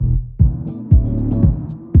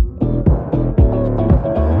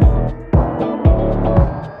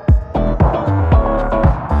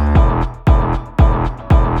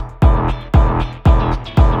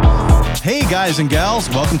guys and gals,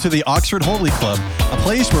 welcome to the Oxford Holy Club, a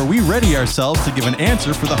place where we ready ourselves to give an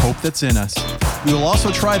answer for the hope that's in us. We will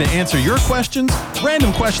also try to answer your questions,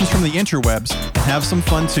 random questions from the interwebs, and have some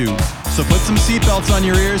fun too. So put some seatbelts on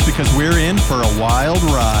your ears because we're in for a wild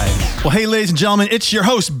ride. Well, hey, ladies and gentlemen, it's your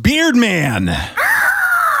host, Beardman.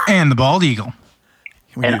 And the Bald Eagle.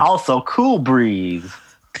 And also Cool Breeze.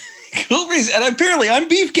 Cool Breeze, and apparently I'm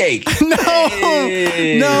Beefcake.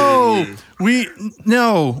 No.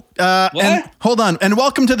 And hold on, and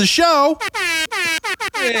welcome to the show,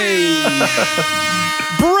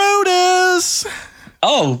 Brutus.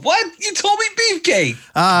 Oh, what? You told me Beefcake.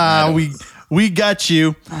 We got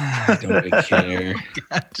you. I don't even care.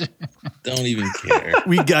 Don't even care.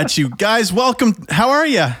 We got you, guys. Welcome. How are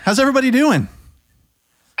you? How's everybody doing?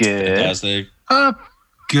 Good. Fantastic.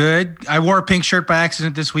 Good. I wore a pink shirt by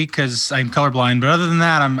accident this week because I'm colorblind, but other than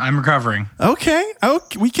that, I'm recovering. Okay.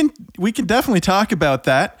 We can definitely talk about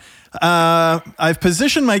that. I've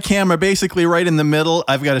positioned my camera basically right in the middle.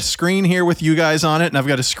 I've got a screen here with you guys on it, and I've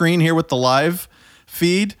got a screen here with the live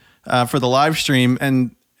feed for the live stream,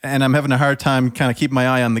 and I'm having a hard time kind of keeping my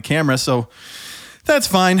eye on the camera, so that's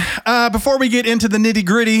fine. Before we get into the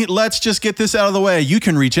nitty-gritty, let's just get this out of the way. You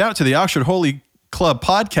can reach out to the Oxford Holy Club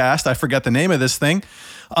podcast. I forgot the name of this thing.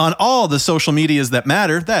 On all the social medias that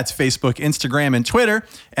matter. That's Facebook, Instagram, and Twitter.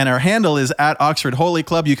 And our handle is at Oxford Holy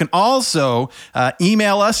Club. You can also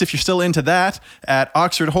email us if you're still into that at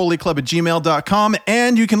oxfordholyclub@gmail.com.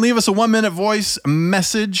 And you can leave us a 1-minute voice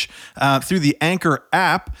message through the Anchor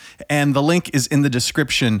app. And the link is in the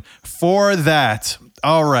description for that.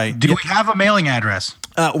 All right. Do we have a mailing address?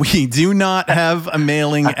 We do not have a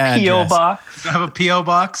mailing address. P.O. box. Do we have a P.O.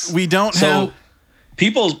 box? We don't have...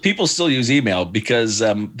 People still use email because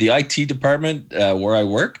the IT department where I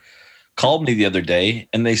work called me the other day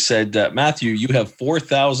and they said, Matthew, you have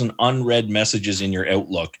 4,000 unread messages in your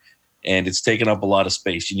Outlook and it's taken up a lot of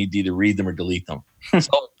space. You need to either read them or delete them.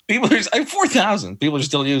 So people are 4,000. People are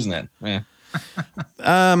still using that.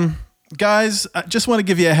 Yeah. Guys, I just want to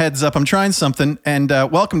give you a heads up. I'm trying something, and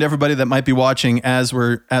welcome to everybody that might be watching as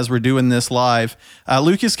we're doing this live.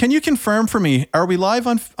 Lucas, can you confirm for me? Are we live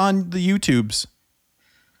on the YouTubes?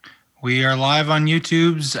 We are live on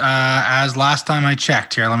YouTube's as last time I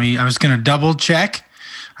checked here. I was going to double check.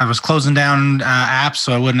 I was closing down apps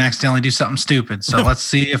so I wouldn't accidentally do something stupid. So let's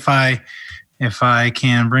see if I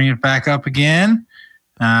can bring it back up again.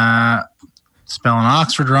 Spelling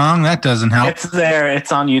Oxford wrong. That doesn't help. It's there.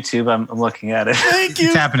 It's on YouTube. I'm looking at it. Thank you.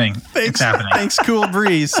 It's happening. Thanks, it's happening. Thanks, Cool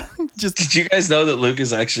Breeze. Did you guys know that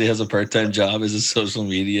Lucas actually has a part-time job as a social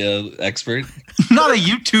media expert? Not a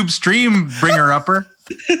YouTube stream bringer-upper.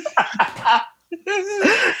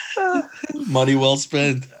 Money well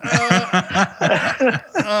spent. Hold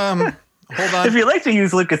on. If you'd like to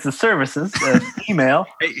use Lucas's services, email.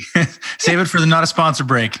 Save it for the not a sponsor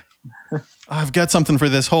break. I've got something for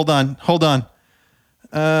this. Hold on.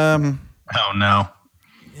 Oh no.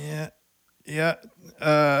 Yeah.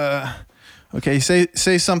 Okay.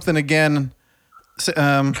 Say something again.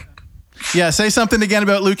 Say something again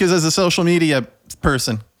about Lucas as a social media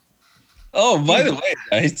person. Oh, by the way,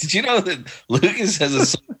 guys, did you know that Lucas has a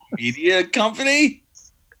social media company?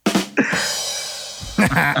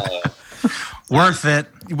 Worth it.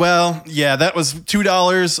 Well, yeah, that was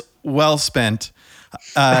 $2 well spent.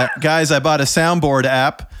 Guys, I bought a soundboard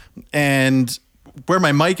app, and where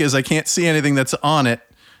my mic is, I can't see anything that's on it.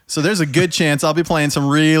 So there's a good chance I'll be playing some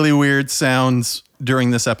really weird sounds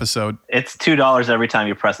during this episode. It's $2 every time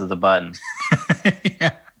you press the button.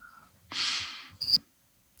 Yeah.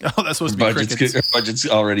 Oh, that's supposed to be crickets. Our budget's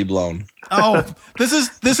already blown. Oh, this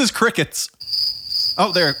is crickets.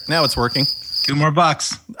 Oh, there. Now it's working. $2 more.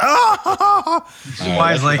 Oh!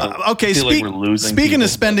 Wisely. Okay, like we're losing speaking people. of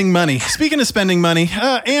spending money,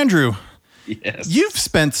 Andrew, Yes. you've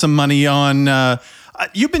spent some money on.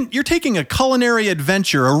 You're taking a culinary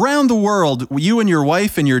adventure around the world. You and your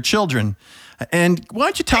wife and your children. And why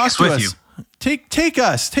don't you talk to us? Take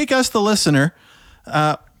us, the listener,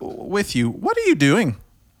 with you. What are you doing?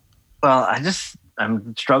 Well,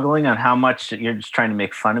 I'm struggling on how much you're just trying to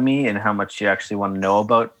make fun of me and how much you actually want to know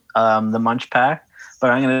about the Munch Pack, but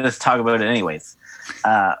I'm going to just talk about it anyways.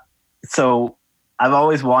 So I've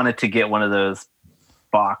always wanted to get one of those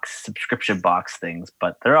subscription box things,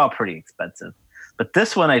 but they're all pretty expensive. But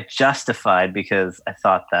this one I justified because I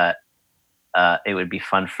thought that it would be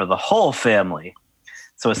fun for the whole family.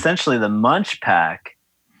 So essentially the Munch Pack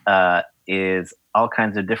is all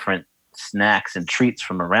kinds of different snacks and treats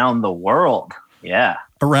from around the world. Yeah.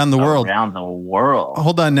 Around the world. Around the world.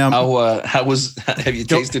 Hold on now. Have you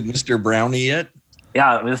tasted Mr. Brownie yet?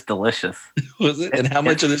 Yeah, it was delicious. Was it? And how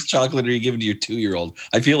much of this chocolate are you giving to your 2-year-old?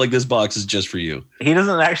 I feel like this box is just for you. He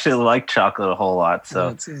doesn't actually like chocolate a whole lot.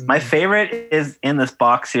 So my favorite is in this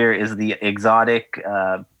box here is the exotic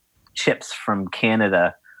chips from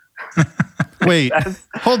Canada. Wait,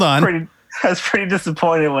 hold on. I was pretty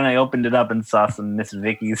disappointed when I opened it up and saw some Miss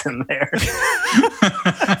Vicky's in there.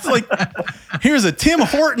 It's like, here's a Tim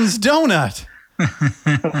Hortons donut.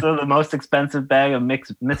 So the most expensive bag of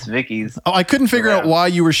Miss Vicky's. Oh, I couldn't figure out why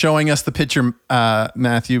you were showing us the picture,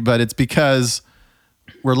 Matthew, but it's because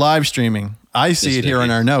we're live streaming. I see it here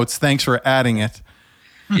in our notes. Thanks for adding it.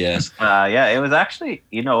 Yes. Yeah, it was actually,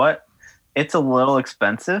 you know what? It's a little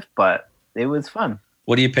expensive, but it was fun.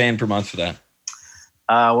 What are you paying per month for that?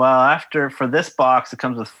 Well, for this box, it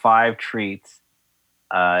comes with 5 treats.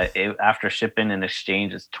 After shipping and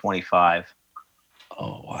exchange, it's $25.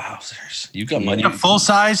 Oh, wow. You got money. A full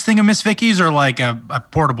size thing of Miss Vicky's or like a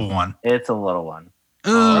portable one? It's a little one.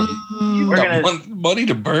 You got money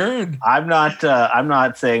to burn. I'm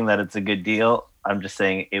not saying that it's a good deal. I'm just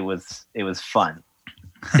saying it was fun.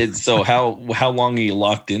 So how long are you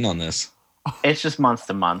locked in on this? It's just month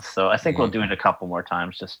to month. So I think we'll do it a couple more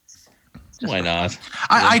times. Just why not?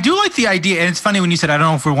 I do like the idea. And it's funny when you said, I don't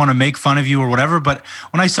know if we want to make fun of you or whatever, but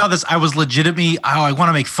when I saw this, I was legitimately, I want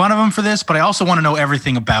to make fun of him for this, but I also want to know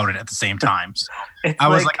everything about it at the same time. So I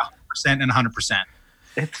was like 100% and 100%.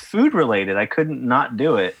 It's food related. I couldn't not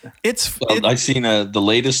do it. I've seen the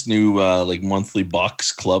latest new like monthly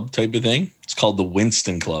box club type of thing. It's called the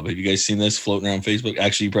Winston Club. Have you guys seen this floating around Facebook?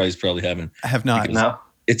 Actually, you probably haven't. I have not. No.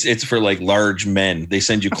 It's for like large men. They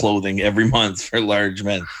send you clothing every month for large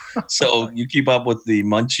men. So you keep up with the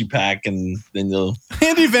Munchie Pack, and then you'll.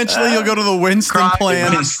 And eventually you'll go to the Winston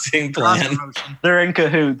plan. Winston plan. They're in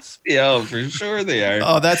cahoots. Yeah, for sure they are.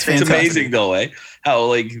 Oh, that's fantastic. It's amazing though, eh? How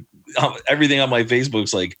like everything on my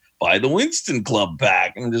Facebook's like, buy the Winston Club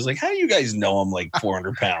pack. And I'm just like, how do you guys know I'm like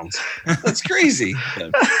 400 pounds? That's crazy.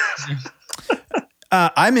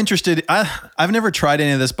 I'm interested. I've never tried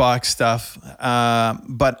any of this box stuff,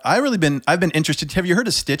 but I've been interested. Have you heard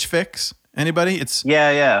of Stitch Fix? Anybody? It's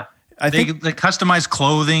yeah. I think they customize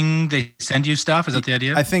clothing. They send you stuff. Is that the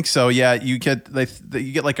idea? I think so. Yeah, you get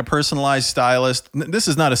like a personalized stylist. This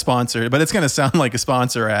is not a sponsor, but it's going to sound like a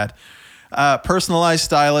sponsor ad. Personalized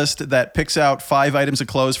stylist that picks out 5 items of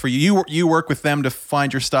clothes for you. You work with them to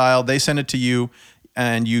find your style. They send it to you,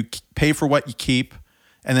 and you pay for what you keep,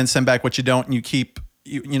 and then send back what you don't, and you keep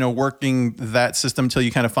working that system until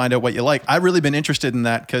you kind of find out what you like. I've really been interested in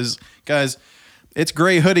that because, guys, it's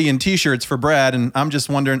gray hoodie and t-shirts for Brad, and I'm just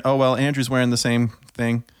wondering, oh, well, Andrew's wearing the same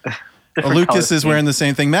thing. Lucas is wearing the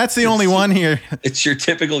same thing. Matt's the only one here. It's your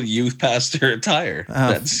typical youth pastor attire.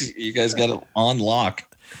 You guys got it on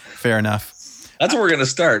lock. Fair enough. That's what we're going to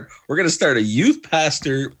start. We're going to start a youth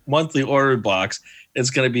pastor monthly order box.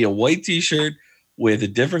 It's going to be a white t-shirt with a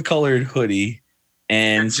different colored hoodie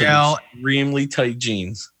and some extremely tight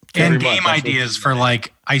jeans. And game ideas for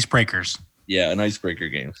like icebreakers. Yeah, an icebreaker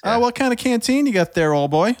game. Yeah. What kind of canteen you got there,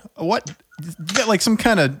 old boy? What? You got like some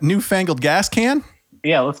kind of newfangled gas can?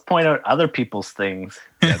 Yeah, let's point out other people's things.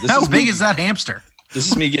 Yeah, How big is that hamster? This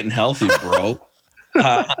is me getting healthy, bro.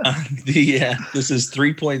 This is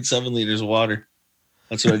 3.7 liters of water.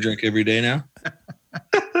 That's what I drink every day now.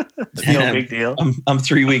 No big deal. I'm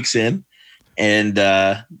 3 weeks in, and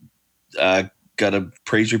got a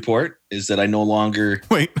praise report. Is that I no longer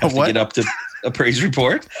have to get up to a praise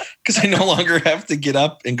report because I no longer have to get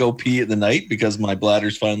up and go pee at the night because my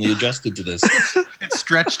bladder's finally adjusted to this. It's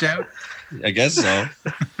stretched out. I guess so.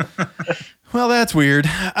 Well, that's weird.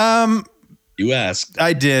 You asked.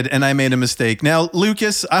 I did, and I made a mistake. Now,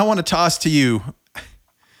 Lucas, I want to toss to you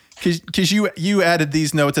because you added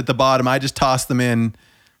these notes at the bottom. I just tossed them in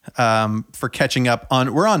for catching up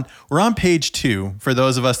on. We're on page 2 for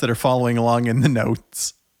those of us that are following along in the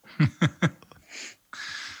notes.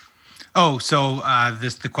 Oh, so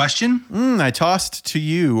the question? I tossed to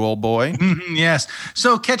you, old boy. Yes.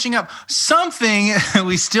 So catching up, something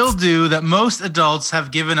we still do that most adults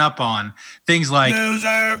have given up on. Things like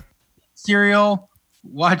cereal,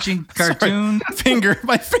 watching cartoons.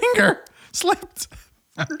 My finger slipped.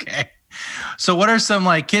 Okay. So what are some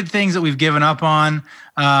like kid things that we've given up on?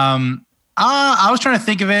 I was trying to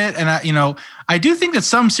think of it, and I do think that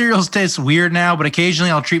some cereals taste weird now, but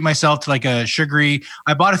occasionally I'll treat myself to like a sugary.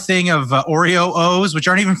 I bought a thing of Oreo O's, which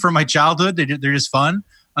aren't even from my childhood. They're just fun.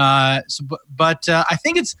 But I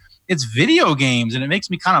think it's video games, and it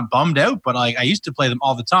makes me kind of bummed out. But like I used to play them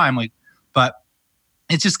all the time, but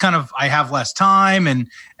it's just kind of I have less time, and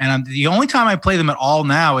the only time I play them at all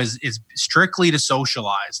now is strictly to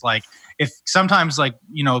socialize. Like if sometimes like,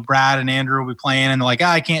 Brad and Andrew will be playing and they're like,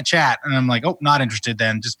 I can't chat. And I'm like, oh, not interested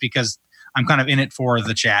then, just because I'm kind of in it for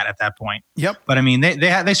the chat at that point. Yep. But I mean,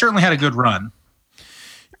 they certainly had a good run.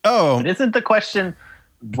 Oh, But isn't the question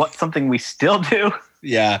what's something we still do?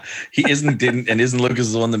 Yeah, he isn't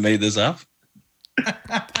Lucas the one that made this up?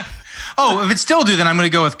 Oh, if it's still do, then I'm going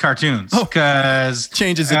to go with cartoons because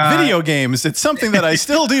changes in video games. It's something that I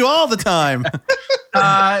still do all the time.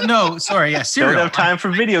 no, sorry, yeah, Don't cereal. have time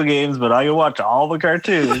for video games, but I can watch all the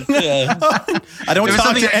cartoons. Yeah. I don't There was talk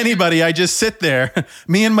something- to anybody. I just sit there.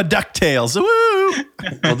 Me and my DuckTales. Woo!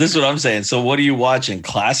 Well, this is what I'm saying. So what are you watching?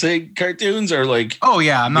 Classic cartoons or like Oh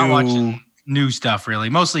yeah, I'm not new- watching new stuff really.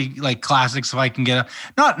 Mostly like classics if I can get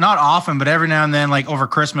not often, but every now and then, like over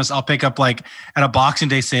Christmas, I'll pick up like at a Boxing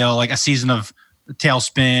Day sale like a season of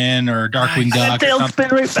Tailspin or Darkwing That Duck or something.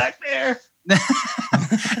 tailspin right back there.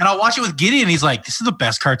 And I'll watch it with Gideon. He's like, "This is the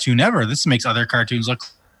best cartoon ever. This makes other cartoons look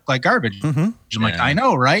like garbage." Mhm. I'm like, Yeah. "I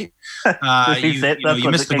know, right?" He said that's You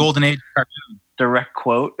what missed the golden age of cartoon. Direct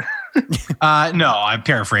quote. No, I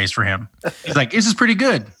paraphrased for him. He's like, "This is pretty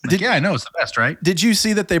good." I'm like, yeah, I know it's the best, right? Did you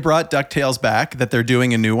see that they brought DuckTales back? That they're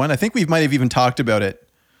doing a new one? I think we might have even talked about it.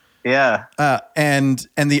 Yeah. And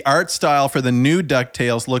the art style for the new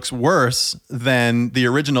DuckTales looks worse than the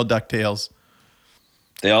original DuckTales.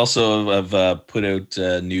 They also have put out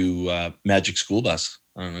a new Magic School Bus.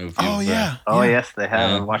 I don't know if Oh you've, yeah. Oh yeah. yes, they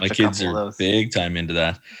have. I watched my a kids couple are of those. big time into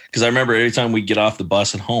that. Because I remember every time we get off the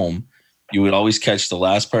bus at home, you would always catch the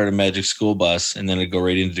last part of Magic School Bus, and then it'd go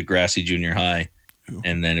right into Degrassi Junior High,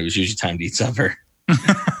 and then it was usually time to eat supper.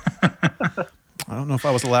 I don't know if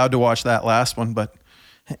I was allowed to watch that last one, but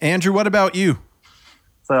Andrew, what about you?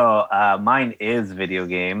 So mine is video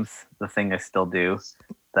games, the thing I still do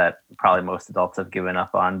that probably most adults have given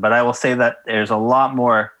up on. But I will say that there's a lot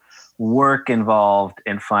more work involved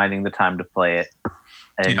in finding the time to play it.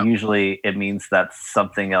 And Yeah. usually it means that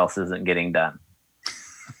something else isn't getting done.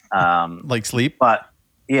 Like sleep? But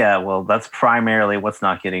yeah, well, that's primarily what's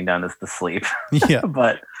not getting done is the sleep. Yeah.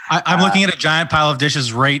 But I'm looking at a giant pile of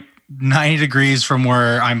dishes right 90 degrees from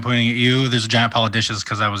where I'm pointing at you. There's a giant pile of dishes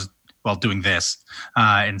because I was doing this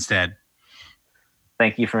instead.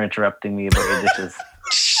 thank you for interrupting me about your dishes.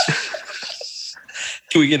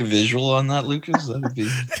 Can we get a visual on that, Lucas? That would be.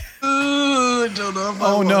 I don't know.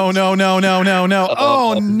 Oh no.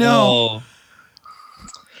 Oh no.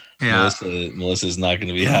 Yeah. Melissa's not going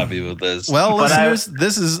to be happy with this. Well, But listeners,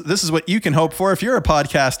 this is what you can hope for if you're a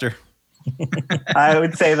podcaster. I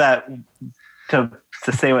would say that to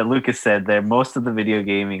say what Lucas said there, most of the video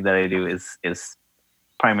gaming that I do is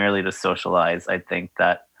primarily to socialize. I think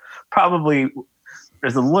that probably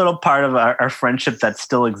there's a little part of our friendship that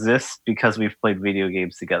still exists because we've played video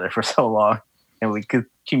games together for so long and we could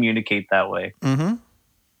communicate that way. Mm-hmm.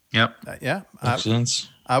 Yep. Yeah, Makes sense.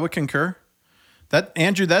 I would concur. That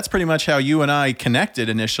Andrew, that's pretty much how you and I connected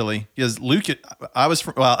initially. Because Luke, I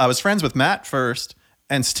was friends with Matt first,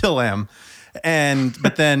 and still am.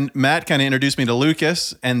 But then Matt kind of introduced me to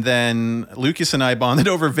Lucas, and then Lucas and I bonded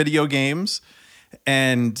over video games,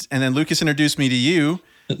 and then Lucas introduced me to you.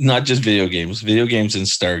 Not just video games and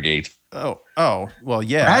Stargate. Oh, well,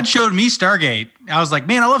 yeah. Brad showed me Stargate. I was like,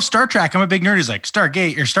 man, I love Star Trek. I'm a big nerd. He's like,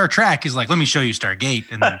 Stargate or Star Trek. He's like, let me show you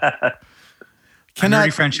Stargate. And then a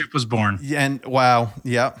nerdy friendship was born. And wow,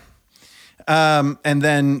 yeah. And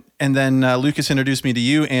then Lucas introduced me to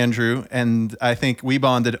you, Andrew, and I think we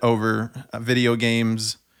bonded over video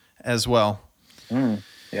games as well.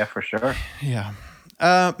 Yeah, for sure. Yeah.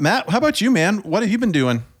 Matt, how about you, man? What have you been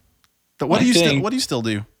doing? What do you still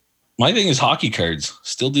do? My thing is hockey cards.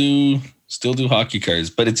 Still do hockey cards,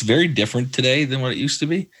 but it's very different today than what it used to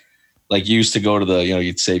be. Like you used to go to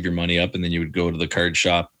you'd save your money up and then you would go to the card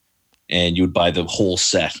shop and you would buy the whole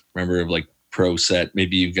set. Remember, like pro set.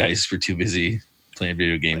 Maybe you guys were too busy playing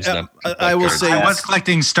video games. I will say I was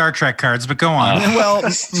collecting Star Trek cards, but go on. well,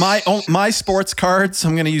 my sports cards,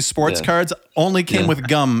 I'm going to use sports cards, only came with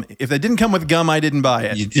gum. If they didn't come with gum, I didn't buy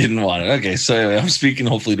it. You didn't want it. Okay. So anyway, I'm speaking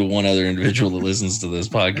hopefully to one other individual that listens to this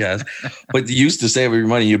podcast. But you used to save your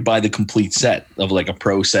money, you'd buy the complete set of like a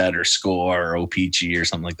pro set or score or OPG or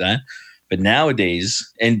something like that. But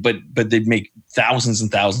nowadays, but they'd make thousands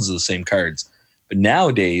and thousands of the same cards. But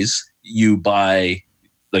nowadays, you buy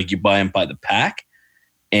them by the pack,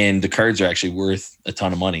 and the cards are actually worth a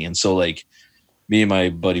ton of money. And so like me and my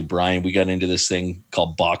buddy Brian, we got into this thing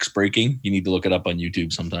called box breaking. You need to look it up on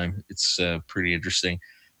YouTube sometime. It's pretty interesting.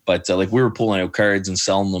 But like we were pulling out cards and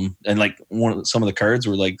selling them, and like some of the cards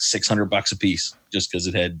were like $600 a piece just because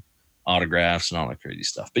it had autographs and all that crazy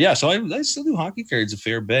stuff. But yeah, so I still do hockey cards a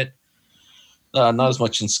fair bit. Not as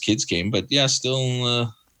much since kids came, but yeah,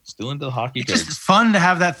 still Still into the hockey It's cards. just fun to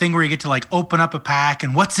have that thing where you get to like open up a pack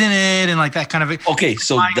and what's in it and like that kind of. Okay,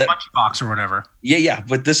 so buying that- a Munchie box or whatever. Yeah.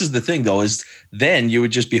 But this is the thing, though, is then you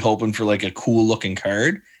would just be hoping for like a cool looking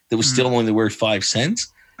card that was still only worth 5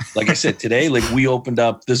 cents. Like I said today, like we opened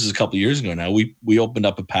up. This is a couple of years ago now. We opened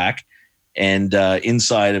up a pack, and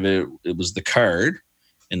inside of it was the card,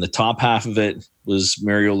 and the top half of it was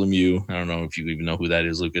Mario Lemieux. I don't know if you even know who that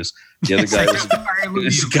is, Lucas. The other guy was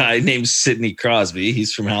this guy named Sidney Crosby.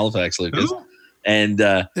 He's from Halifax, Lucas. Who? And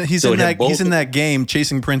He's so in it had that. both- He's in that game,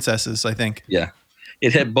 Chasing Princesses. I think. Yeah.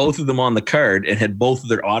 It had both of them on the card and had both of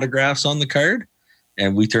their autographs on the card.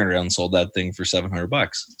 And we turned around and sold that thing for $700.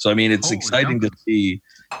 So, I mean, it's Holy exciting jumpers. to see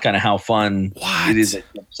kind of how fun What? it is.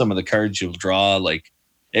 Some of the cards you'll draw. Like,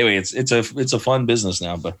 anyway, it's a fun business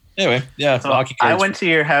now. But anyway, yeah. So hockey I cards. went to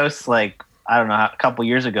your house like I don't know a couple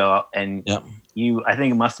years ago, and Yep. I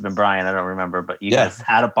think it must have been Brian. I don't remember, but you Yeah. guys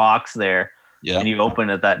had a box there, Yeah. and you opened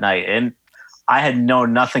it that night, and I had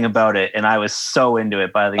known nothing about it, and I was so into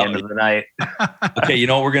it by the Oh, end of the night. Okay, you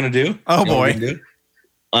know what we're going to do? Oh, You know what boy. we're gonna do?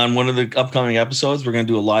 On one of the upcoming episodes, we're going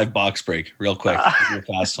to do a live box break real quick. It'll be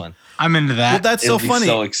a fast one. I'm into that. Well, that's It'll so be funny.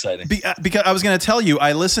 so exciting. Because I was going to tell you,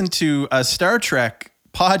 I listened to a Star Trek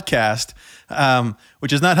podcast,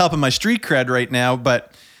 which is not helping my street cred right now,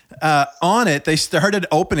 but on it, they started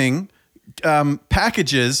opening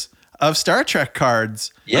packages of Star Trek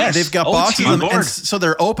cards. Yes. They've got Oh, boxes on of them. And board. so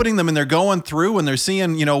they're opening them and they're going through and they're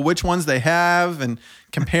seeing, which ones they have and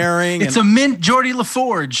comparing. it's and, a mint Geordie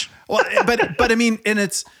LaForge. well, but I mean, and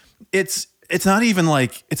it's not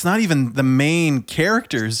even the main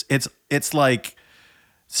characters. It's like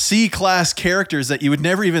C-class characters that you would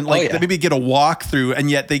never even yeah. they maybe get a walkthrough, and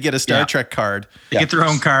yet they get a Star Yeah. Trek card. Yeah. Get their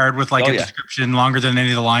own card with like Oh, a yeah. description longer than any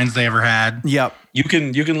of the lines they ever had. Yep. You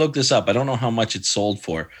can look this up. I don't know how much it's sold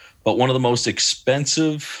for, but one of the most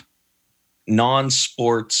expensive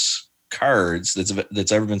non-sports cards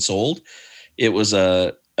that's ever been sold. It was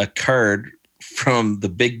a card from The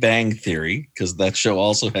Big Bang Theory, because that show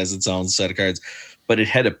also has its own set of cards, but it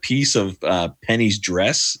had a piece of Penny's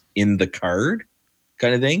dress in the card,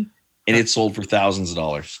 kind of thing, and it sold for thousands of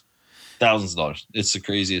dollars. It's the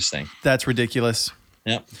craziest thing. That's ridiculous.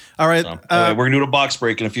 Yep. All right. So, anyway, we're gonna do a box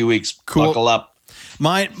break in a few weeks. Cool. Buckle up.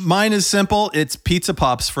 Mine is simple. It's pizza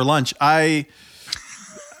pops for lunch. I'm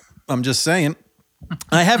just saying.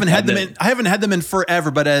 I haven't had them in. I haven't had them in forever.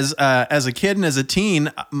 But as a kid and as a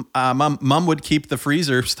teen, mom would keep the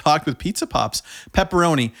freezer stocked with pizza pops,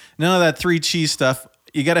 pepperoni, none of that 3 cheese stuff.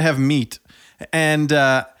 You got to have meat, and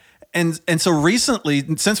so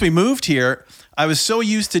recently, since we moved here, I was so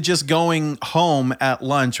used to just going home at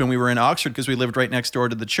lunch when we were in Oxford because we lived right next door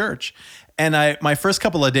to the church. And my first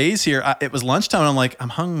couple of days here, it was lunchtime. And I'm like, I'm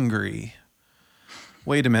hungry.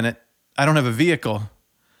 Wait a minute. I don't have a vehicle.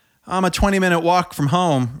 I'm a 20-minute walk from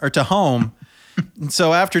home or to home. And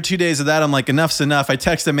so after 2 days of that, I'm like, enough's enough. I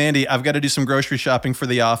texted Mandy, I've got to do some grocery shopping for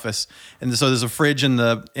the office. And so there's a fridge in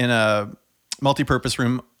a multi-purpose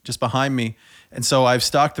room just behind me. And so I've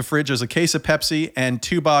stocked the fridge. There's a case of Pepsi and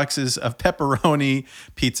 2 boxes of pepperoni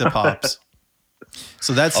pizza pops.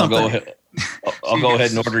 So that's I'll something. I'll go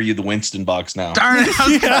ahead and order you the Winston box now. Darn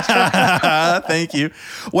it. Thank you.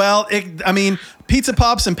 Well, pizza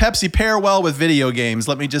pops and Pepsi pair well with video games.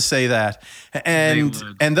 Let me just say that. They would.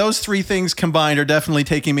 And those 3 things combined are definitely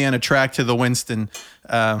taking me on a track to the Winston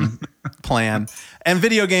plan. And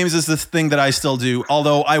video games is the thing that I still do.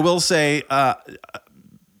 Although I will say,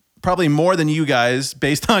 probably more than you guys,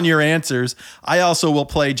 based on your answers, I also will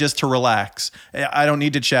play just to relax. I don't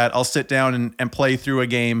need to chat. I'll sit down and play through a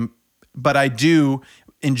game. But I do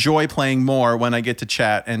enjoy playing more when I get to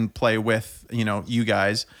chat and play with, you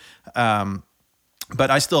guys.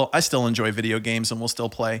 But I still enjoy video games and will still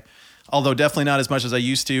play. Although definitely not as much as I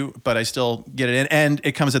used to, but I still get it in. And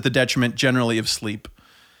it comes at the detriment generally of sleep.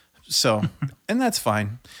 So, and that's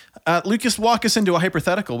fine. Lucas, walk us into a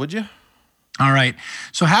hypothetical, would you? All right.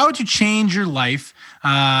 So how would you change your life?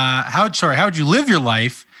 How would you live your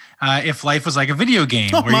life if life was like a video game?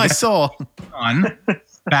 Oh, where you my get soul. fun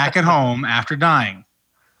back at home after dying?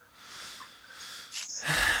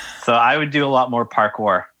 So I would do a lot more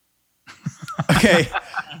parkour. Okay.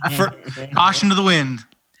 Caution to the wind.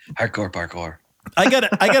 Hardcore parkour. I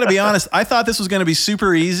gotta be honest. I thought this was going to be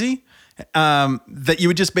super easy. That you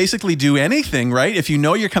would just basically do anything, right? If you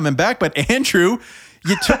know you're coming back. But Andrew,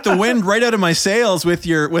 you took the wind right out of my sails with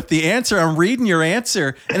the answer. I'm reading your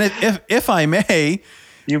answer, and if I may,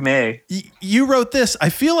 You may. you wrote this. I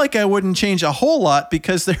feel like I wouldn't change a whole lot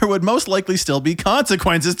because there would most likely still be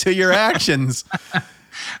consequences to your actions.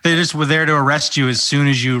 They just were there to arrest you as soon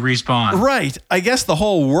as you respawn. Right. I guess the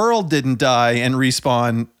whole world didn't die and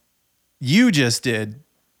respawn. You just did.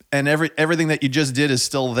 and everything that you just did is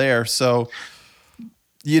still there. So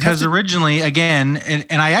because originally, again,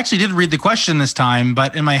 and I actually did read the question this time,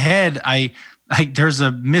 but in my head, there's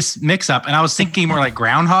a mix up, and I was thinking more like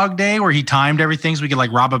Groundhog Day, where he timed everything so we could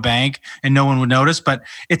like rob a bank and no one would notice. But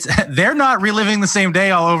they're not reliving the same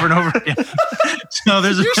day all over and over again. So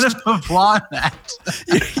there's a bit of a flaw in that.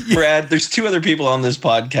 Brad, there's 2 other people on this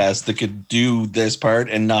podcast that could do this part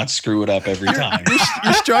and not screw it up every time.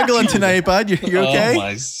 You're struggling tonight, bud. You okay? Oh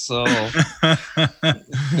my soul.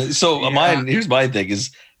 So here's my thing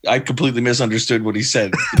is I completely misunderstood what he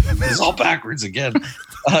said. It's all backwards again.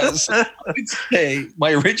 So I would say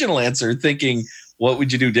my original answer, thinking, what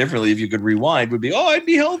would you do differently if you could rewind, would be, I'd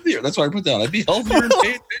be healthier. That's what I put down. I'd be healthier.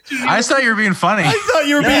 I just thought you were being funny. I thought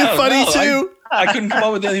you were being funny too. I couldn't come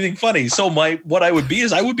up with anything funny. So what I would be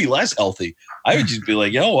is I would be less healthy. I would just be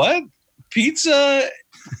like, you know what? Pizza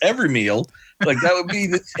every meal. Like that would be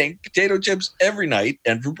the thing. Potato chips every night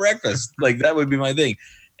and for breakfast. Like that would be my thing.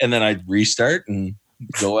 And then I'd restart and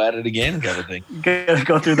go at it again kind of thing.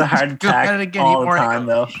 Go through the heart attack all the time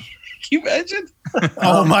though. Can you imagine?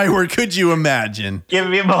 Oh my word! Could you imagine? Give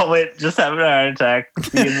me a moment. Just having a heart attack.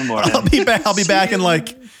 In the morning. I'll be back in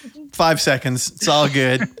like 5 seconds. It's all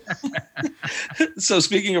good. So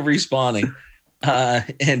speaking of respawning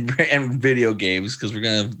and video games, because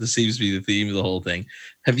this seems to be the theme of the whole thing.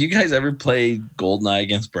 Have you guys ever played GoldenEye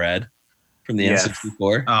against Brad from the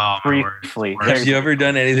N64? Oh, briefly. Have you ever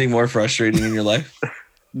done anything more frustrating in your life?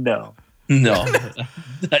 No.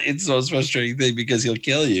 It's the most frustrating thing because he'll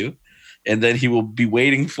kill you. And then he will be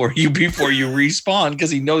waiting for you before you respawn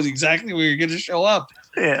because he knows exactly where you're going to show up.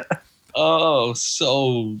 Yeah. Oh,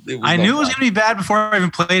 so I knew it was going to be bad before I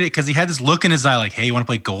even played it because he had this look in his eye like, hey, you want to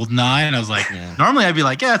play GoldenEye? And I was like, Normally I'd be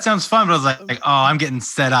like, yeah, it sounds fun. But I was like, oh, I'm getting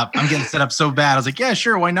set up. I'm getting set up so bad. I was like, yeah,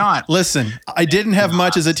 sure. Why not? Listen, I didn't have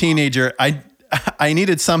much as a teenager. I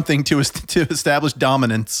needed something to establish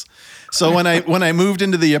dominance. So when I moved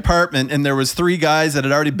into the apartment and there was 3 guys that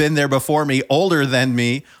had already been there before me, older than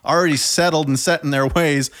me, already settled and set in their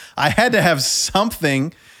ways, I had to have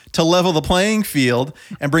something to level the playing field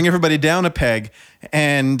and bring everybody down a peg.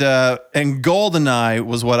 And GoldenEye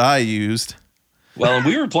was what I used. Well,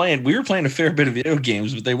 we were playing a fair bit of video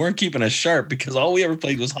games, but they weren't keeping us sharp because all we ever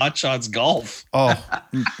played was Hot Shots Golf. Oh,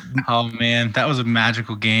 oh man, that was a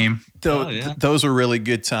magical game. Those were really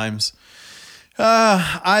good times. Andrew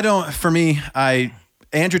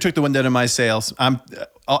took the wind out of my sails.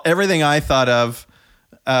 Everything I thought of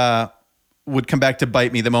would come back to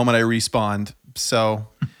bite me the moment I respawned. So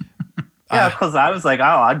yeah, because I was like,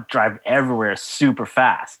 I'd drive everywhere super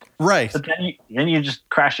fast. Right. But then you just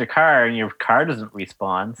crash your car and your car doesn't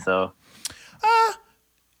respawn. So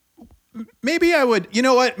maybe I would, you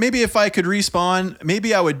know what? Maybe if I could respawn,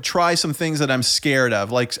 maybe I would try some things that I'm scared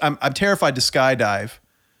of. Like I'm terrified to skydive.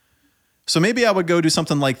 So maybe I would go do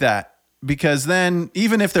something like that, because then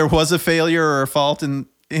even if there was a failure or a fault in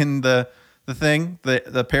the thing,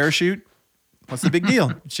 the parachute, what's the big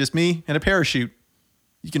deal? It's just me and a parachute.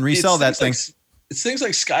 You can resell that thing. It's things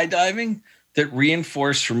like skydiving that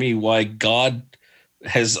reinforce for me why God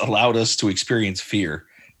has allowed us to experience fear,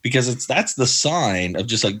 because that's the sign of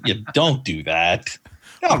just like, you don't do that.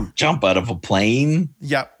 Don't jump out of a plane.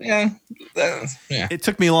 Yeah. Yeah. It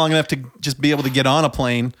took me long enough to just be able to get on a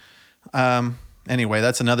plane. Anyway,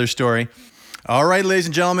 that's another story. All right, ladies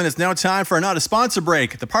and gentlemen, it's now time for not a sponsor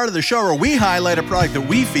break, the part of the show where we highlight a product that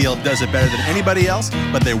we feel does it better than anybody else,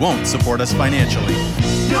 but they won't support us financially.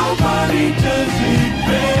 Nobody does it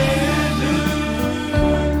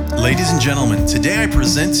better. Ladies and gentlemen, today I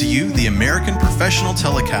present to you the American Professional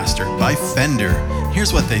Telecaster by Fender.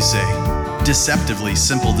 Here's what they say. Deceptively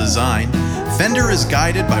simple design, Fender is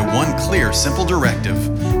guided by one clear, simple directive: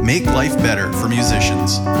 make life better for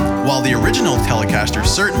musicians. While the original Telecaster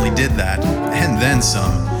certainly did that, and then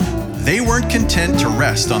some, they weren't content to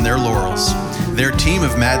rest on their laurels. Their team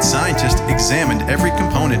of mad scientists examined every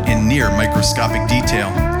component in near microscopic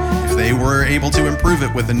detail. If they were able to improve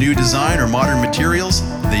it with a new design or modern materials,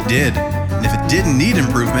 they did. And if it didn't need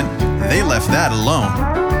improvement, they left that alone.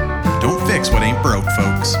 Don't fix what ain't broke,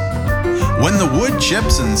 folks. When the wood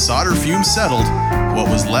chips and solder fumes settled, what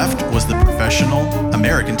was left was the professional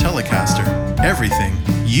American Telecaster. Everything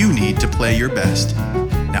you need to play your best.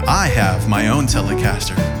 Now, I have my own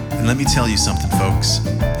Telecaster, and let me tell you something, folks.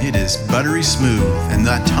 It is buttery smooth, and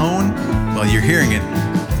that tone, well, you're hearing it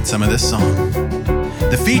in some of this song.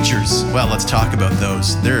 The features, well, let's talk about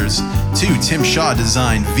those. There's 2 Tim Shaw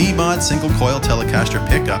designed V-Mod single coil Telecaster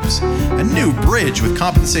pickups, a new bridge with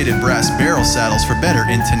compensated brass barrel saddles for better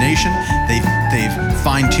intonation. They've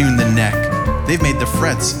fine-tuned the neck. They've made the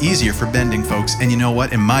frets easier for bending, folks. And you know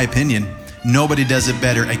what? In my opinion, Nobody does it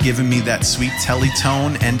better at giving me that sweet telly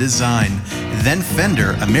tone and design than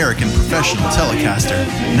Fender, American Professional Telecaster,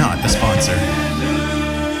 not a sponsor.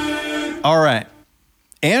 All right.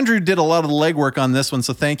 Andrew did a lot of the legwork on this one,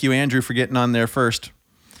 so thank you, Andrew, for getting on there first.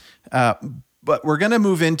 But we're going to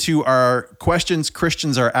move into our questions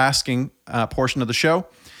Christians are asking portion of the show.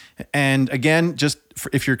 And again, just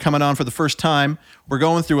if you're coming on for the first time, we're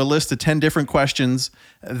going through a list of 10 different questions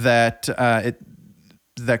that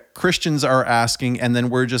Christians are asking, and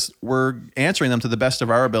then we're answering them to the best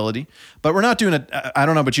of our ability. But we're not doing I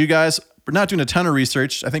don't know about you guys, we're not doing a ton of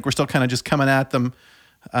research. I think we're still kind of just coming at them.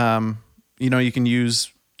 You can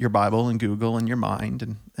use your Bible and Google and your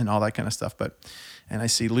mind and all that kind of stuff. And I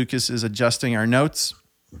see Lucas is adjusting our notes.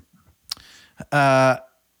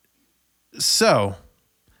 So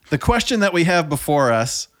the question that we have before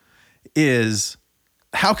us is,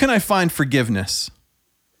 how can I find forgiveness?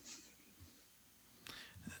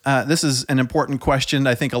 This is an important question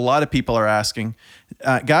I think a lot of people are asking.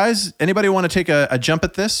 Guys, anybody want to take a jump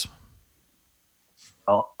at this?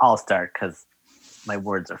 I'll start because my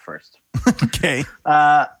words are first. Okay.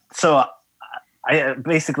 So I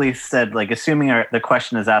basically said, like, assuming the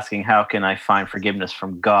question is asking, how can I find forgiveness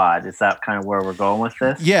from God? Is that kind of where we're going with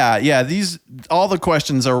this? Yeah. All the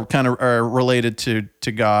questions are kind of related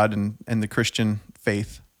to God and the Christian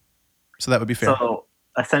faith. So that would be fair. So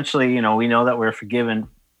essentially, we know that we're forgiven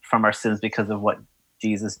from our sins because of what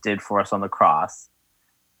Jesus did for us on the cross.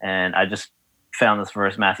 And I just found this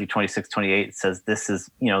verse, Matthew 26:28. It says, this is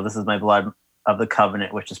my blood of the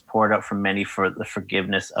covenant, which is poured out for many for the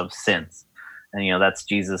forgiveness of sins. And, that's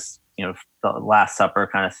Jesus, the Last Supper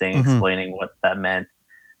kind of thing, explaining what that meant.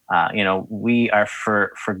 We are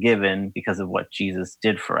forgiven because of what Jesus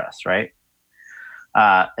did for us, right?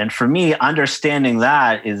 And for me, understanding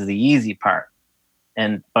that is the easy part.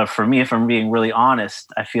 But for me, if I'm being really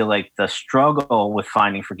honest, I feel like the struggle with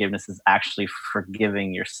finding forgiveness is actually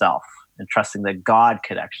forgiving yourself and trusting that God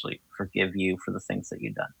could actually forgive you for the things that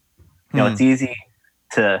you've done.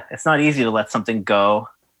 It's not easy to let something go.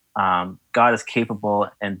 God is capable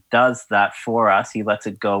and does that for us. He lets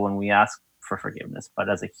it go when we ask for forgiveness. But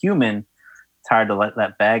as a human, it's hard to let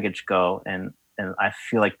that baggage go. And I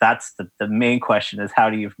feel like that's the main question is, how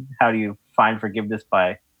do you find forgiveness?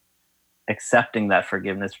 By accepting that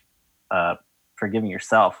forgiveness, forgiving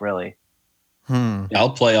yourself, really.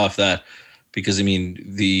 I'll play off that because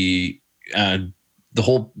the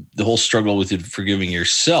whole struggle with forgiving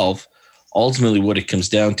yourself, ultimately what it comes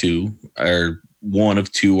down to are one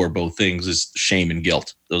of two or both things, is shame and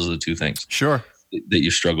guilt. Those are the two things. Sure. That you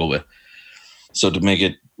struggle with. So to make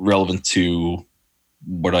it relevant to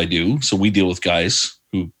what I do, so we deal with guys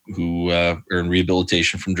who are in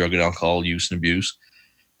rehabilitation from drug and alcohol use and abuse.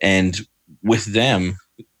 And with them,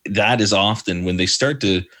 that is often when they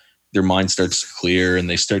their mind starts to clear and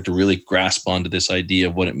they start to really grasp onto this idea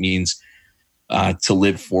of what it means to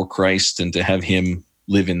live for Christ and to have him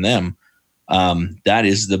live in them. That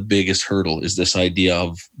is the biggest hurdle, is this idea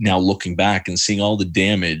of now looking back and seeing all the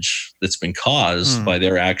damage that's been caused by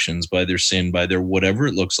their actions, by their sin, by their whatever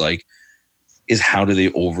it looks like, is how do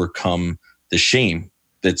they overcome the shame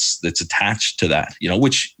that's attached to that,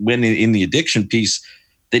 which when in the addiction piece,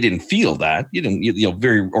 they didn't feel that,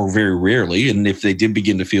 very rarely. And if they did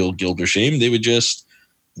begin to feel guilt or shame, they would just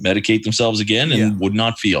medicate themselves again and would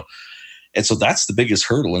not feel. And so that's the biggest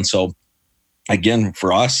hurdle. And so again,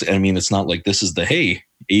 for us, it's not like this is the, hey,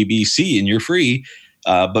 ABC and you're free.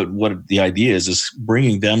 But what the idea is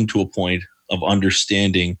bringing them to a point of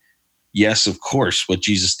understanding, yes, of course, what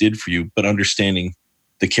Jesus did for you, but understanding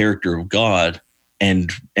the character of God and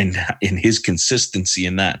in his consistency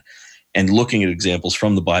in that, and looking at examples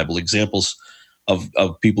from the Bible, examples of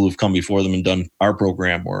people who've come before them and done our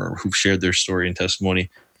program or who've shared their story and testimony,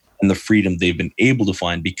 and the freedom they've been able to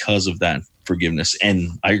find because of that forgiveness.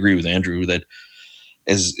 And I agree with Andrew that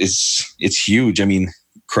it's huge.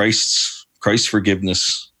 Christ's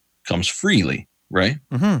forgiveness comes freely, right?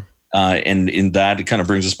 Mm-hmm. And in that, it kind of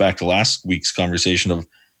brings us back to last week's conversation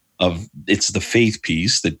of it's the faith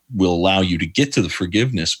piece that will allow you to get to the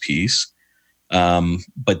forgiveness piece.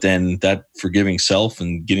 But then that forgiving self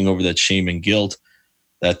and getting over that shame and guilt,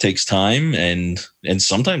 that takes time. And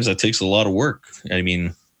sometimes that takes a lot of work.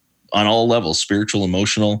 On all levels, spiritual,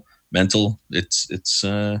 emotional, mental, it's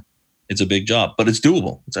a big job, but it's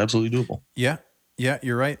doable. It's absolutely doable. Yeah. Yeah.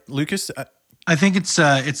 You're right. Lucas, I think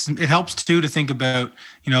it helps too to think about,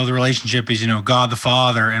 the relationship is, God the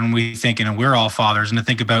Father, and we think, we're all fathers, and to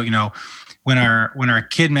think about, when our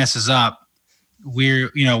kid messes up, we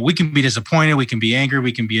can be disappointed, we can be angry,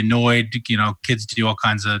 we can be annoyed. Kids do all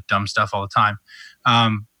kinds of dumb stuff all the time.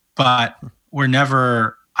 But we're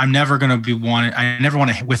never, I'm never going to be wanting. I never want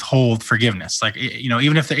to withhold forgiveness. Like, you know,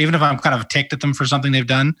 even if I'm kind of ticked at them for something they've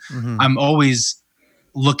done, I'm always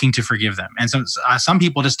looking to forgive them. And so some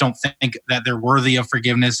people just don't think that they're worthy of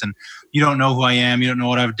forgiveness, and you don't know who I am, you don't know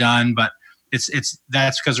what I've done, but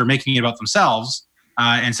that's because they're making it about themselves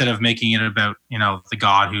instead of making it about, you know, the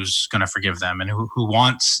God who's going to forgive them and who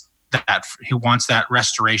wants that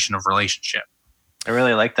restoration of relationship. I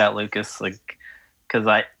really like that, Lucas. Like, because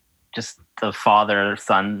I just the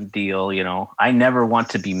father-son deal. You know, I never want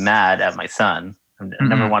to be mad at my son. I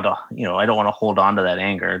never want to. You know, I don't want to hold on to that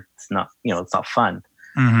anger. It's not. You know, it's not fun.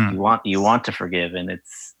 You want to forgive, and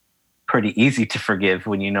it's pretty easy to forgive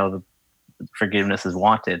when you know the forgiveness is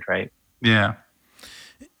wanted, right? Yeah.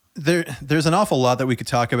 There's an awful lot that we could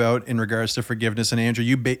talk about in regards to forgiveness. And Andrew,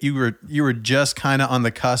 you were just kind of on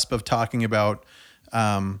the cusp of talking about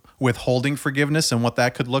withholding forgiveness and what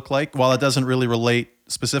that could look like. While it doesn't really relate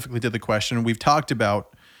specifically to the question, we've talked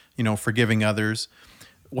about, you know, forgiving others.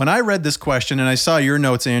 When I read this question and I saw your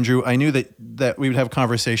notes, Andrew, I knew that we would have a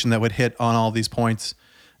conversation that would hit on all these points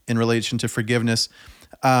in relation to forgiveness.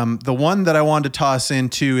 The one that I wanted to toss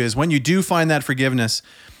into is when you do find that forgiveness,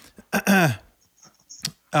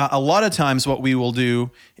 a lot of times what we will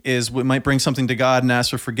do is we might bring something to God and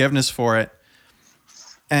ask for forgiveness for it.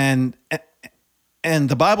 And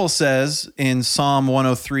the Bible says in Psalm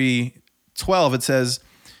 103:12, it says,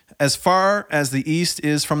 "As far as the east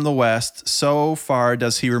is from the west, so far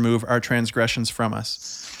does he remove our transgressions from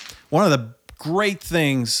us." One of the great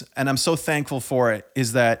things, and I'm so thankful for it,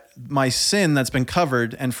 is that my sin that's been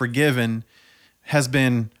covered and forgiven has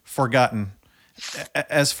been forgotten.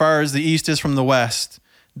 As far as the east is from the west,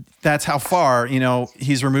 that's how far, you know,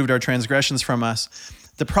 he's removed our transgressions from us.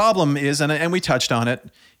 The problem is, and we touched on it,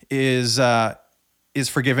 is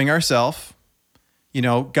forgiving ourselves. You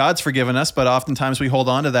know, God's forgiven us, but oftentimes we hold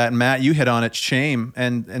on to that. And Matt, you hit on it, shame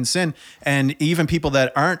and sin. And even people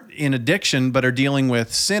that aren't in addiction, but are dealing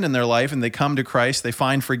with sin in their life, and they come to Christ, they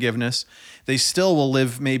find forgiveness, they still will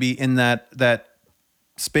live maybe in that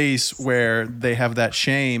space where they have that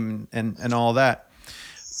shame and all that.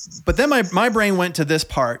 But then my brain went to this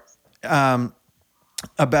part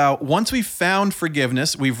about once we've found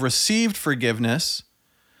forgiveness, we've received forgiveness,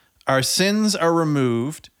 our sins are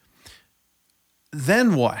removed,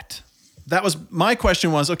 then what? That was my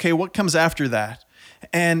question was, okay, what comes after that?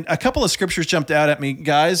 And a couple of scriptures jumped out at me,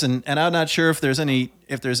 guys, and I'm not sure if there's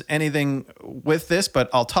anything with this, but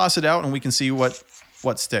I'll toss it out and we can see what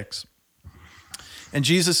sticks. And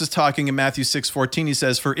Jesus is talking in Matthew 6:14. He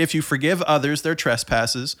says, "For if you forgive others their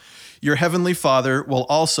trespasses, your heavenly Father will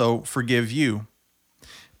also forgive you."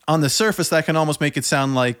 On the surface, that can almost make it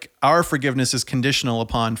sound like our forgiveness is conditional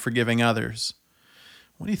upon forgiving others.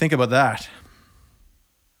 What do you think about that?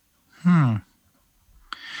 Well,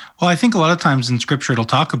 I think a lot of times in scripture, it'll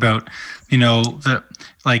talk about, you know,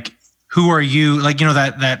 who are you? Like, you know,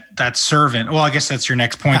 that servant. Well, I guess that's your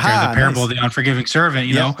next point there, the parable of the unforgiving servant,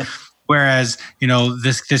 you know, whereas, you know,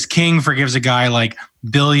 this king forgives a guy like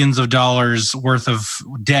billions of dollars worth of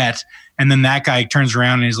debt. And then that guy turns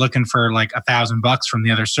around and he's looking for like $1,000 from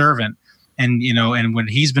the other servant. And, you know, and when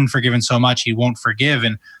he's been forgiven so much, he won't forgive.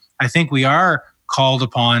 And I think we are called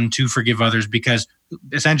upon to forgive others because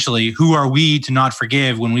essentially, who are we to not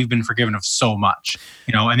forgive when we've been forgiven of so much,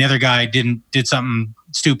 you know? And the other guy did something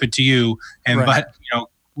stupid to you, and right. But you know,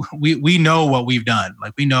 we know what we've done,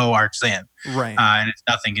 like we know our sin, right? And it's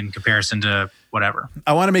nothing in comparison to whatever.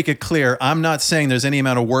 I want to make it clear: I'm not saying there's any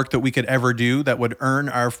amount of work that we could ever do that would earn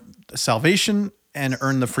our salvation and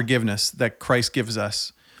earn the forgiveness that Christ gives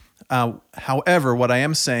us. However, what I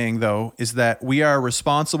am saying though is that we are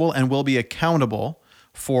responsible and will be accountable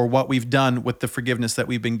for what we've done with the forgiveness that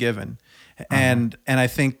we've been given. And I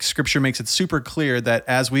think scripture makes it super clear that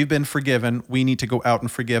as we've been forgiven, we need to go out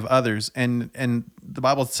and forgive others. And the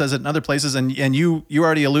Bible says it in other places, and you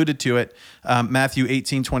already alluded to it. Matthew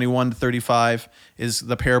 18:21-35 is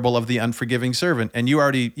the parable of the unforgiving servant. And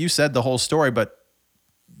you said the whole story, but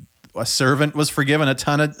a servant was forgiven a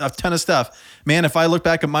ton of stuff. Man, if I look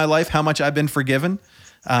back at my life, how much I've been forgiven,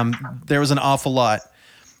 there was an awful lot.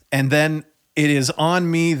 And then it is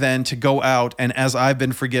on me then to go out and, as I've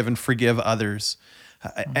been forgiven, forgive others,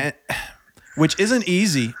 which isn't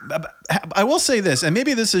easy. I will say this, and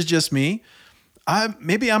maybe this is just me.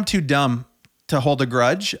 Maybe I'm too dumb to hold a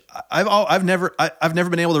grudge. I've never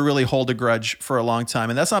been able to really hold a grudge for a long time,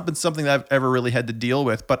 and that's not been something that I've ever really had to deal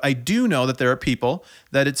with. But I do know that there are people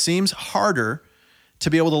that it seems harder to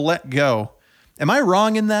be able to let go. Am I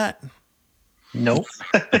wrong in that? Nope,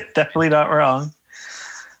 definitely not wrong.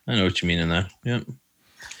 I know what you mean in that. Yep.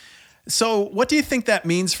 So what do you think that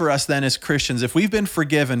means for us then as Christians? If we've been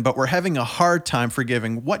forgiven, but we're having a hard time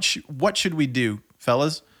forgiving, what should we do,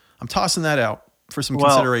 fellas? I'm tossing that out for some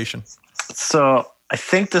consideration. So I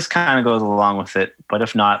think this kind of goes along with it, but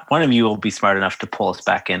if not, one of you will be smart enough to pull us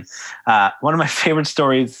back in. One of my favorite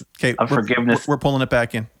stories of forgiveness. We're pulling it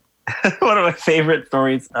back in. One of my favorite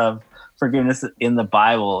stories of forgiveness in the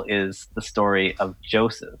Bible is the story of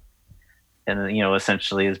Joseph. And,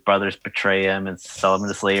 essentially his brothers betray him and sell him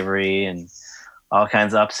into slavery and all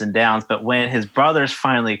kinds of ups and downs. But when his brothers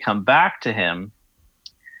finally come back to him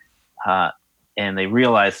and they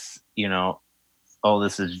realize, oh,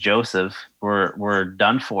 this is Joseph, we're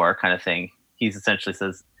done for kind of thing. He essentially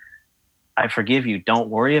says, I forgive you. Don't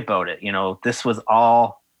worry about it. This was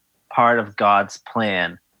all part of God's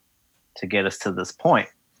plan to get us to this point.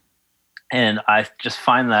 And I just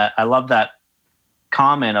find that I love that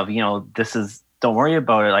comment of, don't worry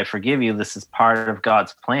about it. I forgive you. This is part of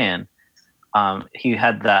God's plan. He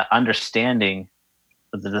had that understanding,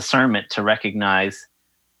 the discernment to recognize,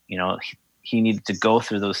 he needed to go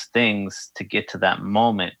through those things to get to that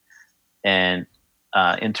moment. And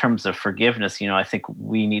in terms of forgiveness, I think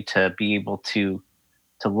we need to be able to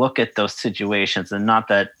look at those situations, and not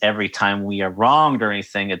that every time we are wronged or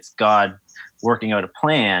anything, it's God working out a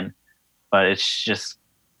plan, but it's just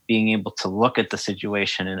being able to look at the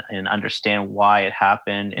situation and understand why it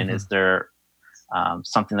happened. And is there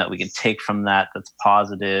something that we can take from that that's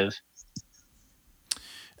positive?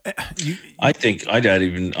 I think I'd add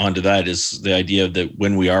even onto that is the idea that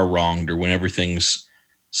when we are wronged or when everything's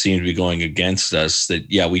seem to be going against us, that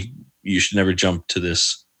you should never jump to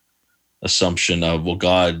this assumption of, well,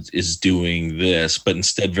 God is doing this, but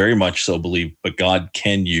instead very much so believe, but God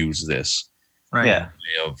can use this. Right. Yeah.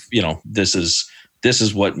 This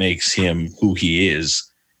is what makes him who he is,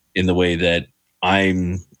 in the way that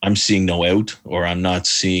I'm seeing no out, or I'm not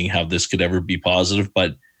seeing how this could ever be positive,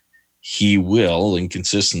 but he will, and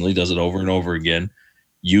consistently does it over and over again,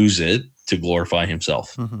 use it to glorify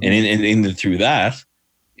himself. Mm-hmm. And through that,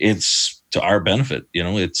 it's to our benefit.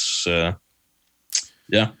 It's, I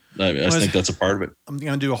think that's a part of it. I'm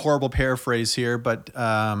going to do a horrible paraphrase here, but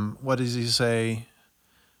what does he say?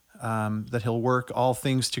 That he'll work all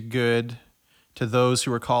things to good to those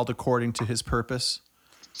who are called according to his purpose.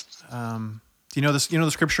 Do you know this? You know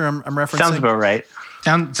the scripture I'm referencing? Sounds about right.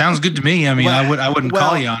 Sounds good to me. I mean, I wouldn't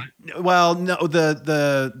call you on it. Well, no.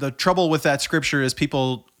 The trouble with that scripture is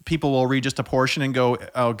people will read just a portion and go,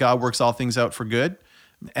 "Oh, God works all things out for good,"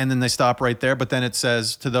 and then they stop right there. But then it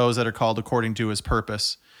says, "To those that are called according to his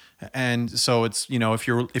purpose." And so it's, if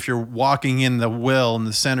you're walking in the will in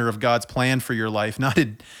the center of God's plan for your life,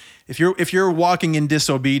 if you're walking in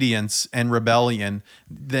disobedience and rebellion,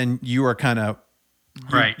 then you are kind of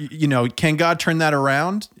right. Can God turn that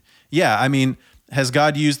around? Yeah. I mean, has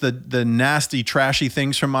God used the nasty, trashy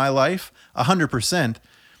things from my life? 100%.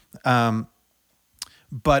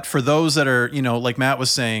 But for those that are, like Matt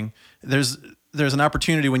was saying, there's an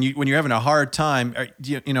opportunity when you're having a hard time.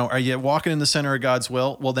 Are you walking in the center of God's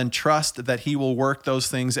will? Well, then trust that He will work those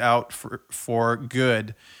things out for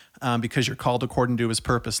good, because you're called according to His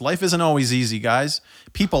purpose. Life isn't always easy, guys.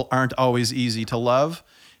 People aren't always easy to love.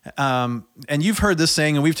 And you've heard this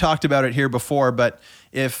saying, and we've talked about it here before. But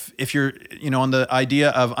if you're on the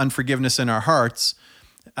idea of unforgiveness in our hearts,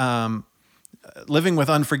 living with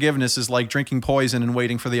unforgiveness is like drinking poison and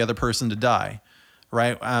waiting for the other person to die,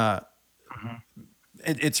 right?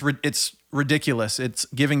 It's ridiculous. It's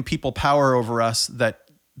giving people power over us that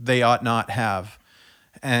they ought not have,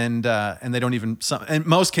 and they don't even. In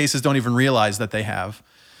most cases, don't even realize that they have.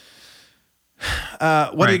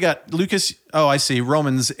 What do you got, Lucas? Oh, I see.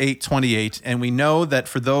 Romans 8:28, and we know that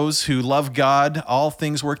for those who love God, all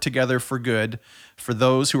things work together for good, for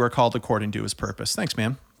those who are called according to His purpose. Thanks,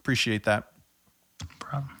 man. Appreciate that. No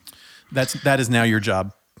problem. That is now your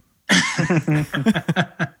job.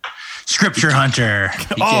 Scripture hunter.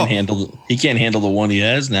 He can't handle the one he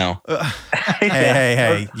has now.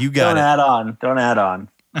 Hey, you got it. Don't add on.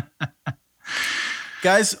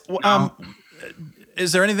 Guys,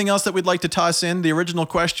 is there anything else that we'd like to toss in? The original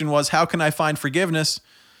question was, how can I find forgiveness?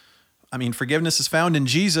 I mean, forgiveness is found in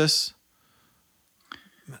Jesus,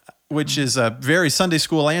 which is a very Sunday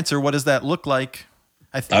school answer. What does that look like?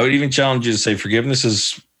 I would even challenge you to say forgiveness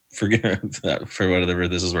is for whatever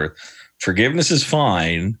this is worth. Forgiveness is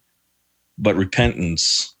fine, but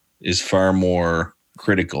repentance is far more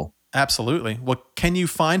critical. Absolutely. Well, can you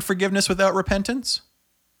find forgiveness without repentance?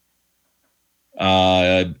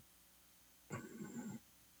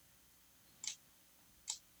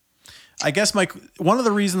 I guess one of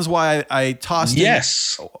the reasons why I tossed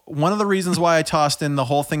one of the reasons why I tossed in the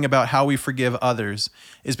whole thing about how we forgive others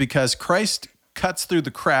is because Christ cuts through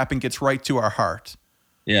the crap and gets right to our heart.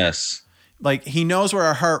 Yes. Like he knows where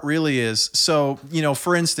our heart really is. So,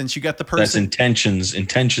 for instance, you got the person. That's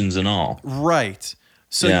intentions and all. Right.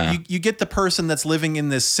 So you get the person that's living in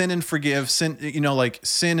this sin and forgive, sin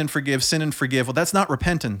and forgive. Well, that's not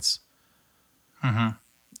repentance. Mm-hmm.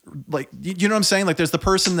 Like, you know what I'm saying? Like there's the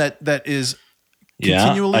person that is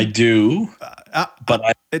continually. Yeah, I do. But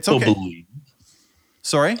I it's also okay. believe.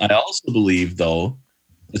 Sorry? I also believe, though,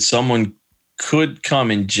 that someone could come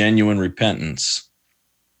in genuine repentance.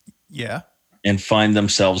 Yeah. And find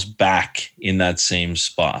themselves back in that same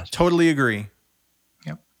spot. Totally agree.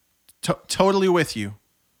 Yep. Totally with you.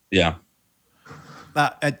 Yeah.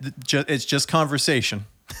 It's just conversation.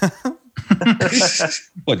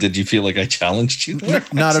 What, did you feel like I challenged you there?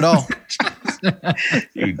 Not at all.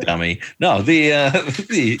 You dummy. No, I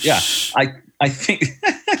think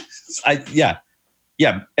yeah.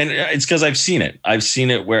 And it's because I've seen it. I've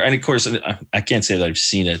seen it where, and of course, I can't say that I've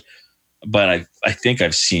seen it, but I think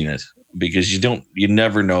I've seen it because you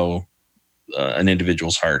never know an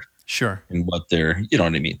individual's heart. Sure. And what they're, you know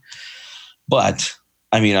what I mean? But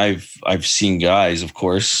I mean, I've seen guys, of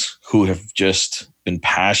course, who have just been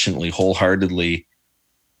passionately, wholeheartedly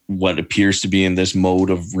what appears to be in this mode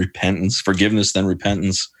of repentance, forgiveness, then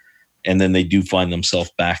repentance. And then they do find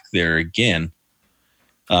themselves back there again.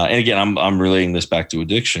 And again, I'm relating this back to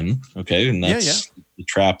addiction. Okay. And that's the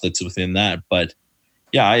trap that's within that. But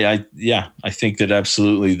I think that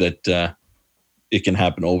absolutely that it can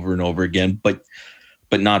happen over and over again, but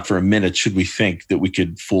not for a minute should we think that we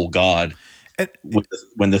could fool God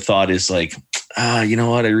when the thought is like, you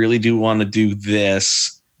know what? I really do want to do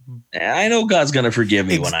this. I know God's going to forgive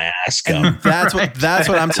me when I ask him. That's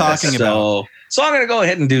what I'm talking about. So I'm going to go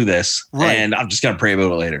ahead and do this, and I'm just going to pray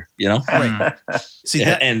about it later. Right. See,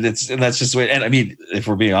 and that's just the way. And I mean, if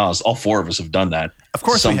we're being honest, all four of us have done that. Of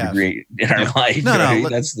course, some we have. degree in our life. No, right?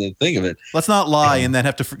 That's the thing of it. Let's not lie and then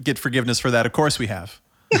have to get forgiveness for that. Of course, we have.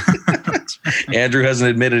 Andrew hasn't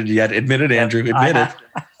admitted it yet. Admit it, Andrew. Admit it.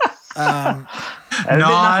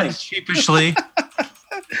 Not sheepishly.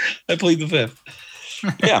 I plead the fifth.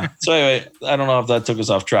 Yeah. So anyway, I don't know if that took us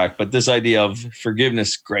off track, but this idea of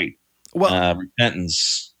forgiveness, great. Well,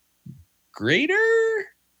 repentance, greater.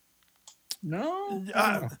 No.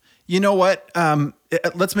 You know what?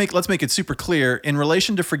 Let's make it super clear in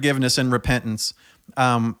relation to forgiveness and repentance.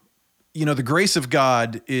 The grace of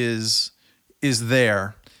God is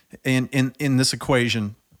there in this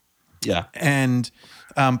equation. Yeah. And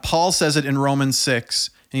Paul says it in Romans 6.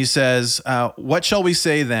 And he says, what shall we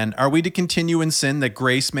say then? Are we to continue in sin that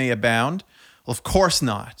grace may abound? Well, of course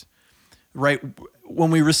not. Right? When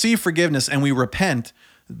we receive forgiveness and we repent,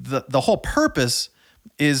 the whole purpose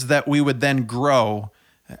is that we would then grow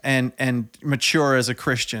and mature as a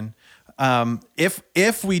Christian.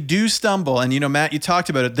 If we do stumble, and Matt, you talked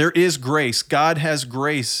about it, there is grace. God has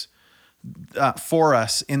grace for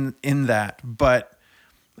us in that. But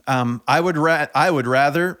I would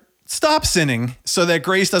rather stop sinning so that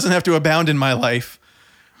grace doesn't have to abound in my life,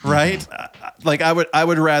 right? Like I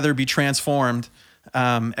would rather be transformed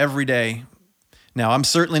every day. Now, I'm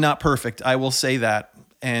certainly not perfect. I will say that,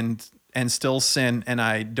 and still sin, and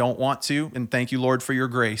I don't want to. And thank you, Lord, for your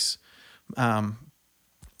grace.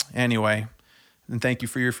 Anyway, and thank you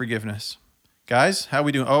for your forgiveness. Guys, how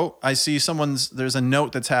we doing? Oh, I see there's a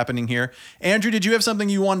note that's happening here. Andrew, did you have something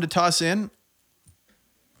you wanted to toss in?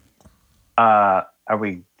 Are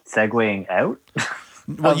we segueing out?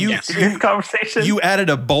 Well, conversation. You added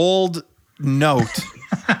a bold note.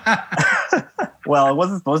 Well, it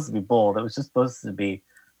wasn't supposed to be bold. It was just supposed to be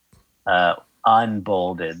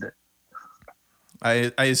unbolded.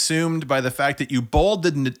 I assumed by the fact that you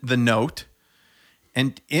bolded the note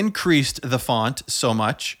and increased the font so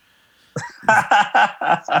much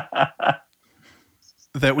that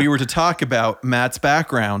we were to talk about Matt's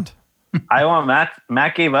background. I want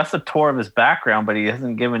Matt gave us a tour of his background, but he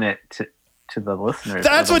hasn't given it to the listeners.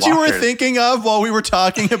 That's what you were thinking of while we were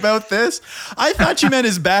talking about this? I thought you meant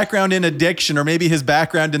his background in addiction, or maybe his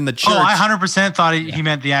background in the church. Oh, I 100% thought he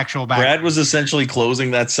meant the actual background. Brad was essentially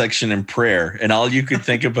closing that section in prayer, and all you could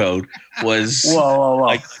think about was whoa.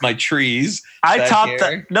 Like my trees. I topped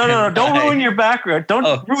that. No. Don't ruin your background.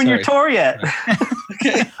 Don't ruin your tour yet.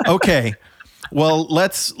 Okay. Well,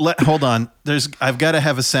 hold on. I've got to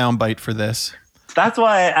have a soundbite for this. That's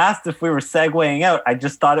why I asked if we were segueing out. I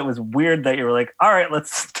just thought it was weird that you were like, all right,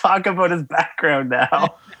 let's talk about his background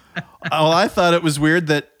now. Oh, I thought it was weird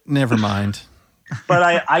that, never mind.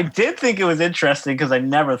 But I did think it was interesting because I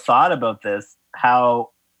never thought about this, how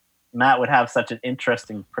Matt would have such an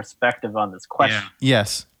interesting perspective on this question.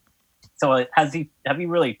 Yes. So have you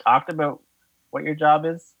really talked about what your job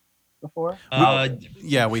is before?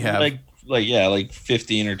 Yeah, we have. Like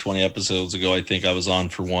 15 or 20 episodes ago, I think I was on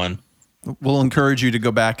for one. We'll encourage you to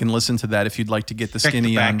go back and listen to that if you'd like to get the Check skinny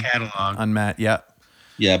the back on catalog. on Matt. Yeah.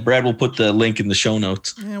 Yeah, Brad will put the link in the show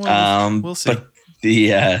notes. Yeah, well, we'll see. But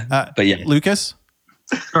yeah, Lucas.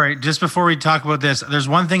 All right, just before we talk about this, there's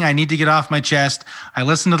one thing I need to get off my chest. I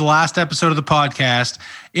listened to the last episode of the podcast.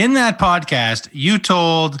 In that podcast, you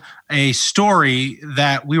told a story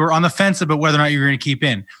that we were on the fence about whether or not you were going to keep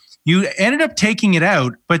in. You ended up taking it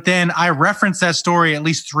out, but then I referenced that story at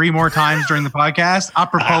least 3 more times during the podcast,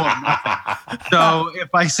 apropos of nothing. So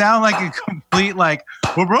if I sound like a complete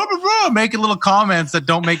making little comments that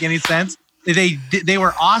don't make any sense, they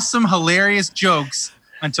were awesome, hilarious jokes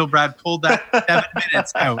until Brad pulled that 7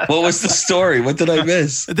 minutes out. what was the story? What did I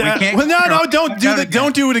miss? No, don't do that.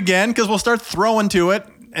 Don't do it again because we'll start throwing to it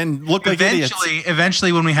and look like idiots.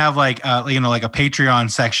 Eventually, when we have like a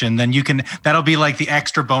Patreon section, then that'll be like the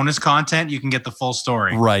extra bonus content. You can get the full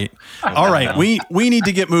story. Right. All right. We need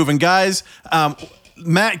to get moving, guys.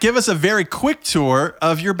 Matt, give us a very quick tour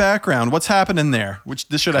of your background. What's happening there? Which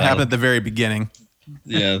this should have happened at the very beginning.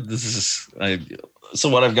 Yeah, so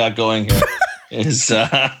what I've got going here is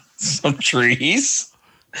some trees.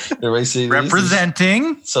 Everybody see these?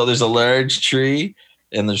 Representing. So there's a large tree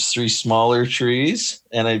and there's 3 smaller trees.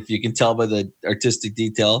 And if you can tell by the artistic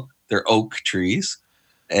detail, they're oak trees.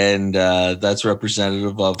 And that's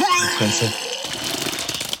representative of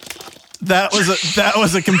That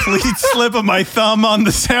was a complete slip of my thumb on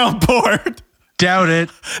the soundboard. Doubt it.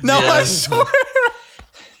 No, Yeah. I swear.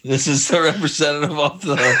 This is the representative of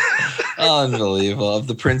the unbelievable of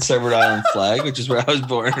the Prince Edward Island flag, which is where I was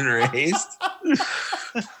born and raised.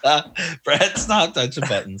 Brad, stop touching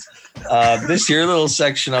buttons. This here little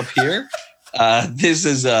section up here, this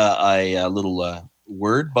is a little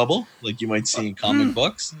word bubble like you might see in comic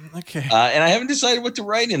books. Okay. And I haven't decided what to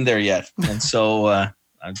write in there yet, and so I've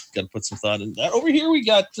got to put some thought in that. Over here we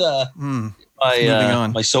got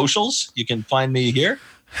my socials. You can find me here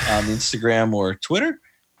on Instagram or Twitter.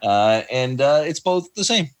 And it's both the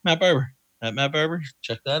same. Matt Barber. At Matt Barber.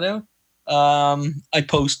 Check that out. I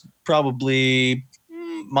post probably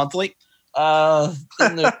monthly. There's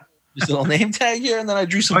a little name tag here, and then I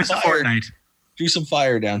drew some fire. Drew some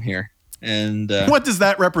fire down here. And what does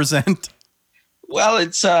that represent? Well,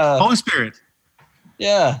 it's Holy Spirit.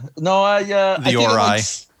 Yeah. No, I the Ori.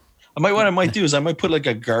 What I might do is I might put like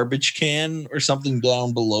a garbage can or something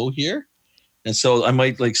down below here. And so I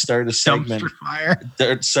might like start a segment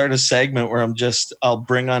where I'll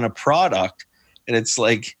bring on a product and it's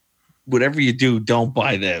like, whatever you do, don't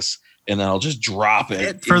buy this. And then I'll just drop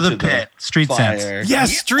it for the pit. Street Sense.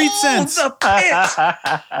 Yes, Street Sense. The pit.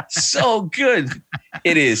 So good.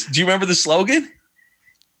 It is. Do you remember the slogan?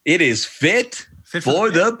 It is fit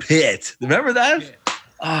for the pit. Remember that? Yeah.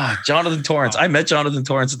 Jonathan Torrance. I met Jonathan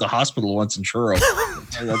Torrance at the hospital once in Truro.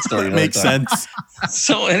 That story makes sense.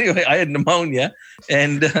 So anyway, I had pneumonia,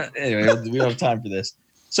 and anyway, we don't have time for this.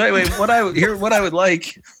 So anyway, what I would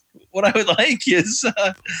like is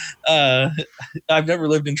I've never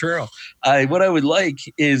lived in Truro. What I would like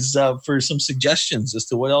is for some suggestions as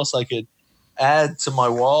to what else I could add to my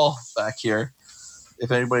wall back here.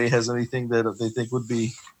 If anybody has anything that they think would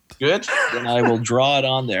be good, then I will draw it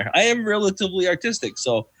on there. I am relatively artistic,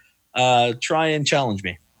 so try and challenge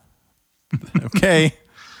me. Okay.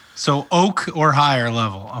 So oak or higher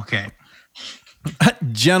level. Okay.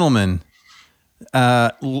 Gentlemen,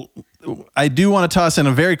 I do want to toss in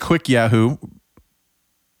a very quick Yahoo.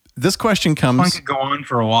 This question comes... One could go on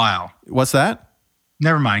for a while. What's that?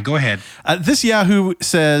 Never mind. Go ahead. This Yahoo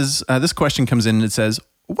says, this question comes in and it says,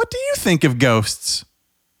 what do you think of ghosts?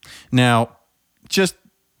 Now, just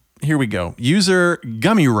here we go. User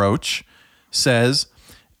Gummy Roach says,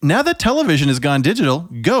 now that television has gone digital,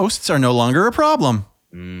 ghosts are no longer a problem.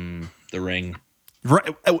 The Ring.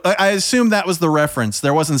 Right. I assume that was the reference.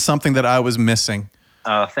 There wasn't something that I was missing.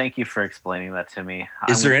 Oh, thank you for explaining that to me.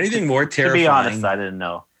 Is there anything more terrifying? To be honest, I didn't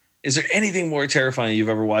know. Is there anything more terrifying you've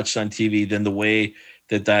ever watched on TV than the way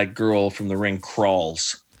that girl from The Ring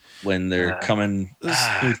crawls when they're coming?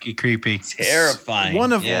 Spooky, creepy, terrifying.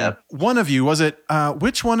 One of you, was it?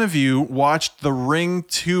 Which one of you watched The Ring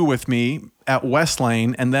 2 with me at West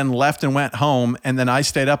Lane and then left and went home, and then I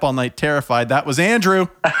stayed up all night terrified? That was Andrew.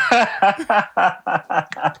 I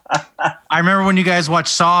remember when you guys watched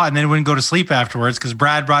Saw and then wouldn't go to sleep afterwards because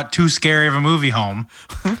Brad brought too scary of a movie home.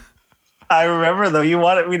 I remember, though, you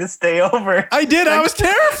wanted me to stay over. I did. I was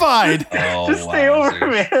terrified. Just stay over,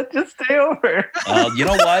 man. Just stay over. You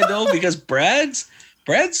know why, though? Because Brad's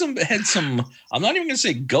Brad had some. I'm not even gonna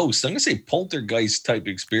say ghosts. I'm gonna say poltergeist type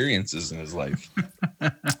experiences in his life.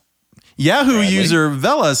 Yahoo Bradley? user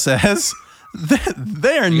Vela says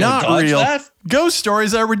they are You gonna not dodge real. that? Ghost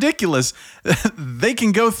stories are ridiculous. They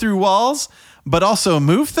can go through walls, but also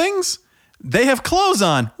move things. They have clothes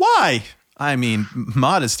on. Why? I mean,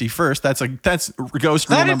 modesty first. That's ghost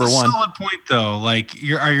rule That number is a one. solid point, though. Like,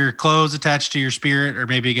 are your clothes attached to your spirit, or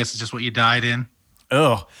maybe I guess it's just what you died in?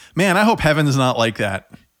 Oh man, I hope heaven's not like that.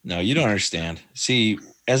 No, you don't understand. See,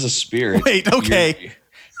 as a spirit, Wait, okay.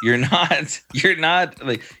 you're not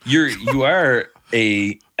like you are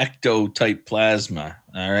a ecto type plasma.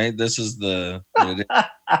 All right, this is the.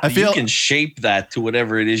 I feel you can shape that to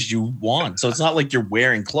whatever it is you want. So it's not like you're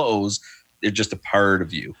wearing clothes; they're just a part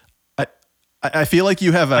of you. I feel like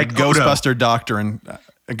you have a Like Odo. Ghostbuster doctrine,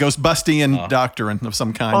 a Ghostbustian doctrine of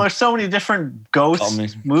some kind. Well, there's so many different ghost Call me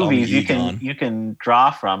movies Egon. you can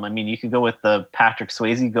draw from. I mean, you could go with the Patrick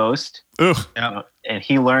Swayze ghost, Ugh. Yeah. and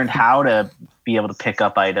he learned how to be able to pick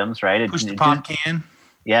up items. Right? Push the It pot didn't- can.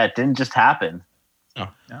 yeah, it didn't just happen.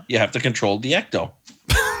 You have to control the ecto.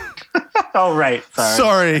 Oh, right.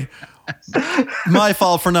 Sorry. Sorry. My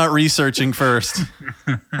fault for not researching first.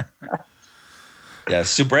 Yeah,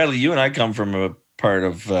 so Bradley, you and I come from a part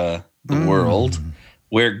of the world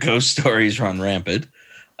where ghost stories run rampant.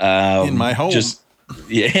 In my home.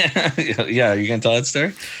 Yeah, yeah. You're gonna tell that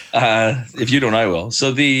story? If you don't, I will. So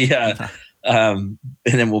and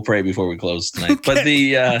then we'll pray before we close tonight.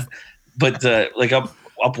 But like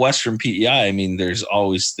up west from PEI, I mean, there's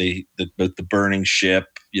always the burning ship,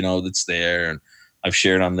 that's there, and I've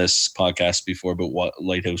shared on this podcast before, but what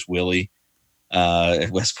Lighthouse Willie.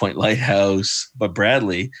 At West Point Lighthouse, but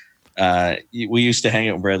Bradley, we used to hang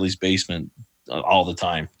out in Bradley's basement all the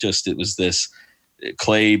time. Just it was this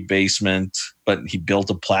clay basement, but he built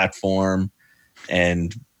a platform,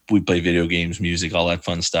 and we play video games, music, all that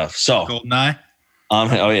fun stuff. So, GoldenEye.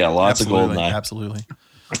 oh yeah, lots Absolutely, of GoldenEye. Absolutely.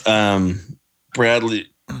 Bradley,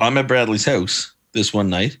 I'm at Bradley's house this one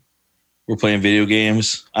night. We're playing video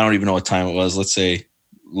games. I don't even know what time it was. Let's say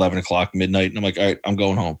 11 o'clock, midnight. And I'm like, all right, I'm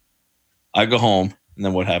going home. I go home, and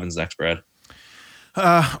then what happens next, Brad?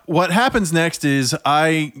 What happens next is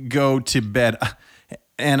I go to bed,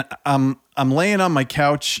 and I'm laying on my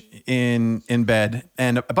couch in bed,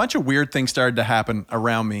 and a bunch of weird things started to happen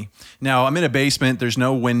around me. Now I'm in a basement. There's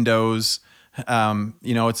no windows.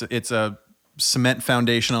 It's a cement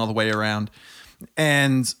foundation all the way around.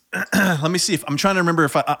 And let me see if I'm trying to remember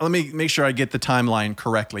let me make sure I get the timeline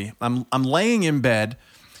correctly. I'm laying in bed,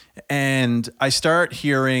 and I start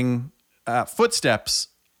hearing footsteps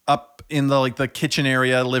up in the kitchen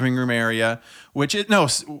area, living room area,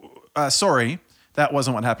 sorry, that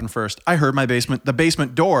wasn't what happened first. I heard the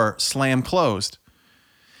basement door slam closed.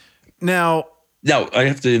 Now I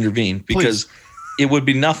have to intervene because it would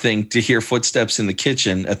be nothing to hear footsteps in the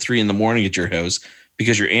kitchen at 3 a.m. at your house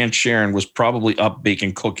because your Aunt Sharon was probably up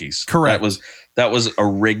baking cookies. Correct. That was a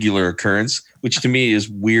regular occurrence, which to me is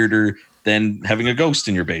weirder than having a ghost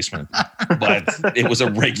in your basement, but it was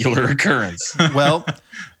a regular occurrence. well,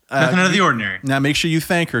 Nothing out of the ordinary. now make sure you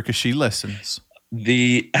thank her because she listens.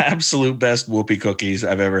 The absolute best whoopee cookies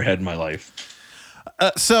I've ever had in my life.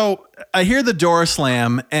 So I hear the door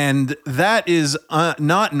slam, and that is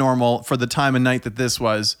not normal for the time of night that this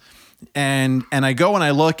was. And I go and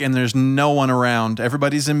I look, and there's no one around.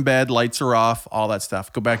 Everybody's in bed, lights are off, all that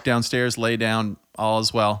stuff. Go back downstairs, lay down, all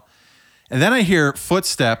is well. And then I hear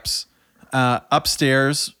footsteps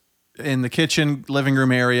upstairs in the kitchen, living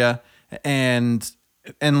room area, and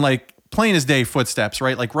like plain as day footsteps,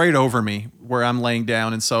 right? Like right over me where I'm laying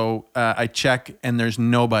down. And so I check, and there's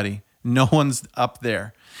nobody. No one's up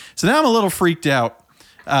there. So now I'm a little freaked out,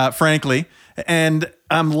 frankly. And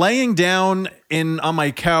I'm laying down on my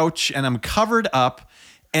couch, and I'm covered up,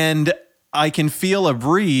 and I can feel a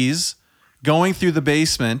breeze going through the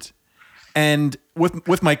basement. And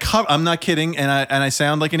with my cover, I'm not kidding, and I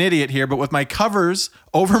sound like an idiot here, but with my covers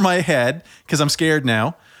over my head, because I'm scared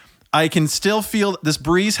now, I can still feel this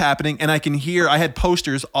breeze happening, and I can hear. I had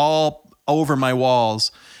posters all over my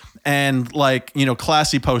walls, and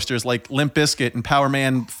classy posters like Limp Bizkit and Power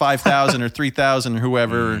Man 5000 or 3000 or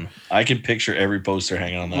whoever. I can picture every poster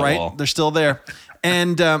hanging on that Right, wall. they're still there.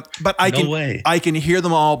 And but I can hear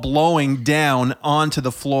them all blowing down onto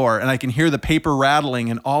the floor, and I can hear the paper rattling,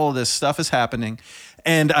 and all of this stuff is happening.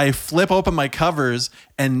 And I flip open my covers,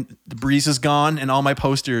 and the breeze is gone, and all my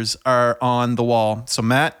posters are on the wall. So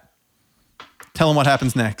Matt, tell them what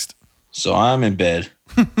happens next. So I'm in bed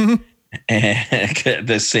and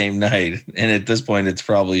the same night, and at this point, it's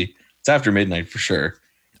after midnight for sure.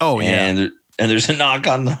 Oh yeah. And there's a knock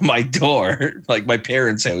on my door, like my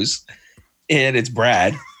parents' house. and it's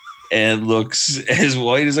Brad, and looks as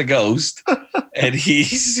white as a ghost. And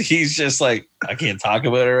he's just like, I can't talk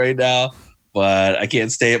about it right now, but I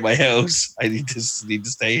can't stay at my house. I need to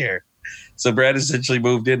stay here. So Brad essentially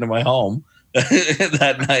moved into my home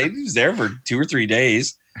that night. He was there for 2 or 3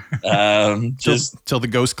 days. Just till the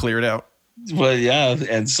ghost cleared out. well, yeah.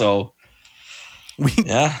 And so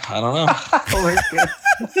yeah, I don't know.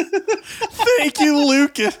 Thank you,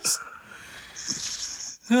 Lucas.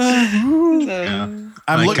 I'm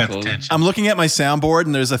looking at my soundboard,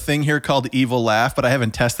 and there's a thing here called Evil Laugh, but I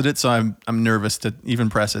haven't tested it, so I'm nervous to even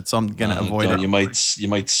press it. So I'm gonna avoid it. You might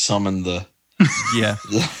summon the Yeah.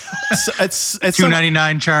 So it's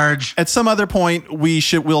 $2.99 charge. At some other point,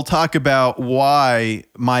 we'll talk about why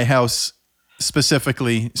my house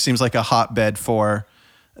specifically seems like a hotbed for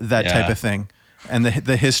that type of thing, and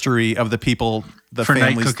the history of the people, the for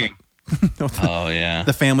families, night cooking. Oh yeah,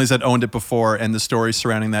 the families that owned it before, and the stories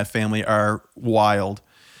surrounding that family are wild.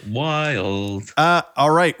 All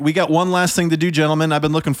right, we got one last thing to do, gentlemen. I've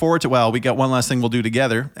been looking forward to. Well, we got one last thing we'll do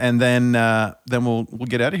together, and then we'll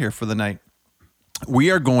get out of here for the night.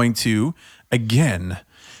 We are going to again.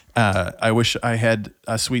 I wish I had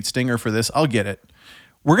a sweet stinger for this. I'll get it.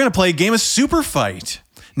 We're going to play a game of Super Fight.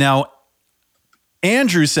 Now,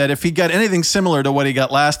 Andrew said if he got anything similar to what he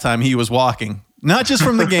got last time, he was walking. Not just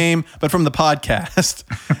from the game, but from the podcast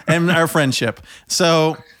and our friendship.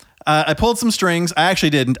 So I pulled some strings. I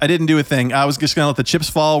actually didn't. I didn't do a thing. I was just going to let the chips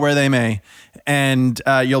fall where they may. And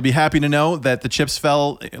you'll be happy to know that the chips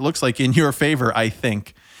fell, it looks like, in your favor, I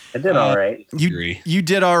think. I did all right. You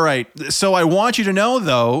did all right. So I want you to know,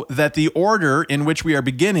 though, that the order in which we are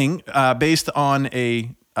beginning, based on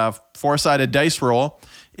a 4-sided dice roll,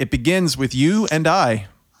 it begins with you and I.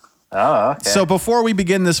 Oh, okay. So before we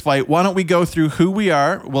begin this fight, why don't we go through who we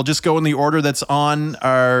are? We'll just go in the order that's on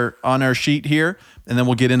our sheet here, and then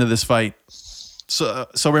we'll get into this fight. So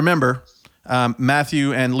remember,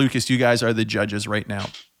 Matthew and Lucas, you guys are the judges right now.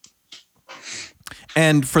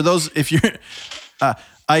 And for those, if you're,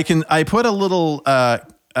 I put a little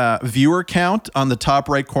viewer count on the top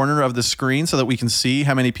right corner of the screen so that we can see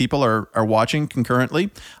how many people are watching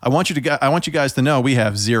concurrently. I want you guys to know we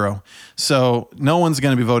have 0. So no one's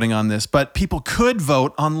going to be voting on this, but people could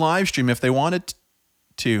vote on live stream if they wanted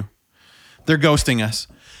to. They're ghosting us.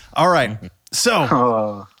 All right.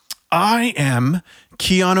 So I am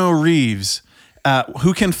Keanu Reeves,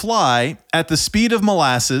 who can fly at the speed of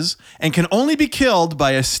molasses and can only be killed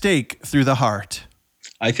by a stake through the heart.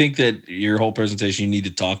 I think that your whole presentation, you need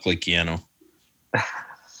to talk like Keanu.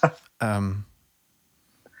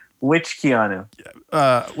 Which Keanu?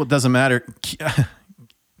 Well, it doesn't matter. I'm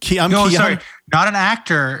Keanu. Sorry, not an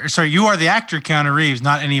actor. Sorry, you are the actor Keanu Reeves,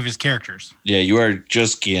 not any of his characters. Yeah, you are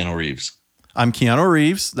just Keanu Reeves. I'm Keanu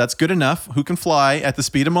Reeves. That's good enough. Who can fly at the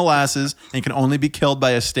speed of molasses and can only be killed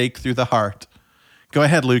by a stake through the heart. Go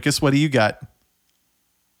ahead, Lucas. What do you got?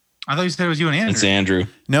 I thought you said it was you and Andrew. It's Andrew.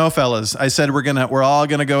 No, fellas. I said we're all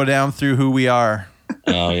gonna go down through who we are.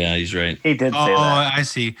 Oh yeah, he's right. He did say that. Oh, I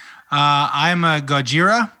see. I'm a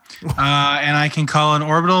Gojira, and I can call in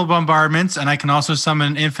orbital bombardments, and I can also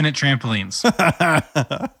summon infinite trampolines.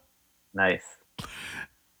 Nice.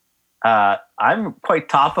 I'm quite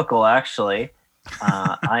topical, actually.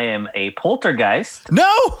 I am a poltergeist.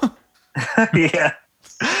 No. Yeah.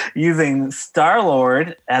 Using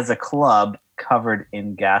Star-Lord as a club covered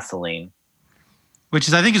in gasoline. Which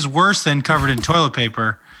is, I think, is worse than covered in toilet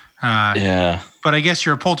paper. Yeah. But I guess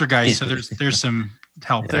you're a poltergeist, so there's some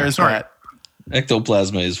help there. There's Sorry. that.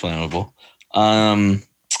 Ectoplasma is flammable. I'm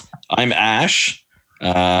Ash.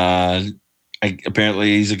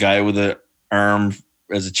 Apparently, he's a guy with an arm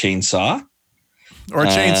as a chainsaw. Or a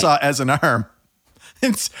chainsaw as an arm.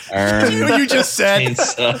 It's what you just said.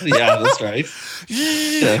 Chainsaw. Yeah, that's right.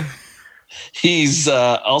 Yeah. He's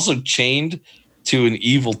also chained to an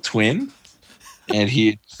evil twin, and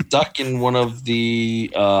he's stuck in one of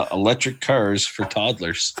the electric cars for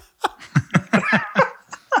toddlers.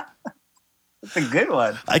 It's a good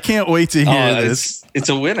one. I can't wait to hear this. It's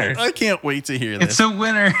a winner. I can't wait to hear this. It's a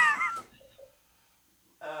winner.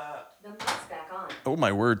 The mic's back on. Oh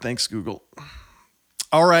my word! Thanks, Google.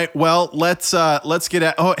 All right, well let's get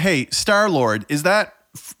at. Oh, hey, Star-Lord, is that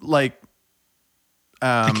like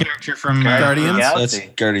The character from Guardians? That's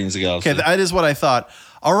Guardians of the Galaxy. Okay, that is what I thought.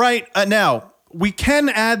 All right, now we can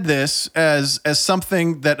add this as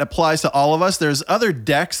something that applies to all of us. There's other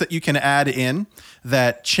decks that you can add in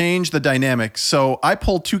that change the dynamics. So I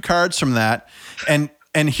pulled 2 cards from that, and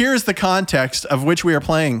here's the context of which we are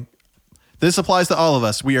playing. This applies to all of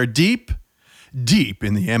us. We are deep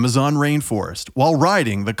in the Amazon rainforest while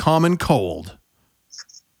riding the common cold.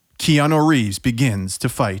 Keanu Reeves begins to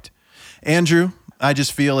fight. Andrew, I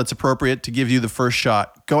just feel it's appropriate to give you the first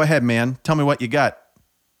shot. Go ahead, man. Tell me what you got.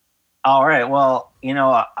 All right. Well,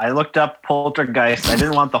 I looked up Poltergeist. I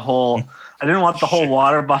didn't want the whole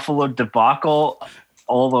water buffalo debacle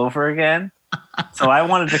all over again. So I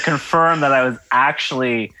wanted to confirm that I was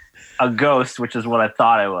actually a ghost, which is what I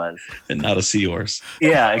thought I was. And not a seahorse.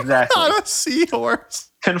 Yeah, exactly. Not a seahorse.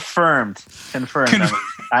 Confirmed. I'm a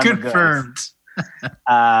Confirmed. ghost.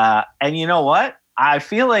 And you know what? I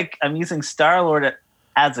feel like I'm using Star-Lord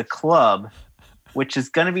as a club, which is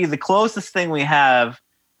going to be the closest thing we have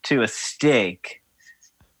to a stake.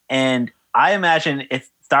 And I imagine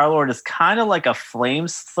Star-Lord is kind of like a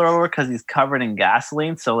flamethrower because he's covered in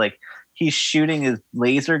gasoline. So like he's shooting his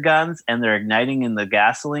laser guns and they're igniting in the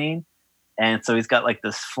gasoline. And so he's got like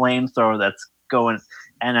this flamethrower that's going.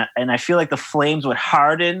 And I feel like the flames would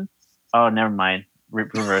harden. Oh, never mind.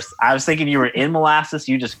 Reverse. I was thinking you were in molasses.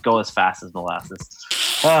 You just go as fast as molasses.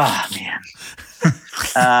 Oh, man.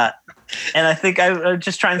 And I think I'm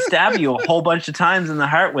just trying to stab you a whole bunch of times in the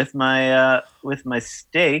heart with my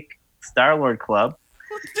stake, Star-Lord Club.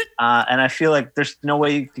 And I feel like there's no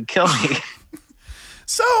way you can kill me.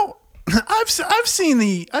 So I've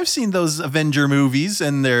seen those Avenger movies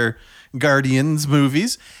and their Guardians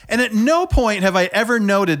movies, and at no point have I ever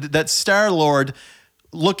noted that Star-Lord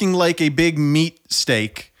looking like a big meat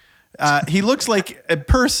steak. He looks like a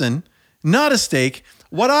person, not a steak.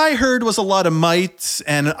 What I heard was a lot of mites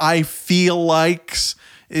and I feel likes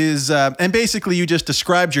and basically you just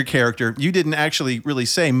described your character. You didn't actually really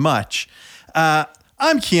say much. I'm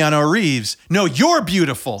Keanu Reeves. No, you're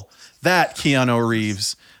beautiful. That Keanu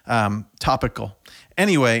Reeves. Topical.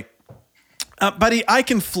 Anyway, buddy, I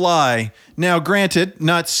can fly. Now, granted,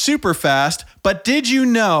 not super fast, but did you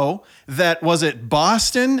know that, was it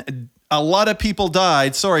Boston? A lot of people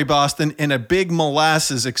died, sorry, Boston, in a big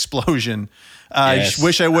molasses explosion. Yes. I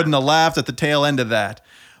wish I wouldn't have laughed at the tail end of that.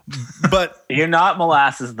 But You're not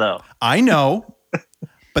molasses, though. I know,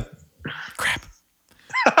 but crap.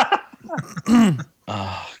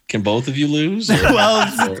 Can both of you lose?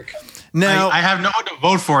 Well, now I have no one to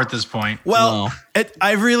vote for at this point. Well, No.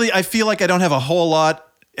 I feel like I don't have a whole lot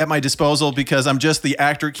at my disposal because I'm just the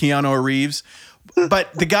actor Keanu Reeves.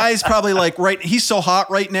 But the guy's probably like, he's so hot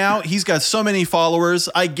right now. He's got so many followers.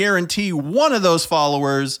 I guarantee one of those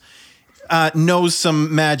followers knows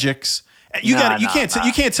some magics. You can't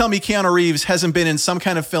tell me Keanu Reeves hasn't been in some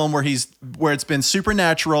kind of film where it's been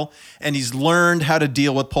supernatural and he's learned how to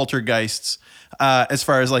deal with poltergeists as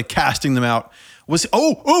far as like casting them out.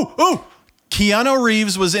 Keanu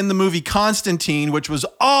Reeves was in the movie Constantine, which was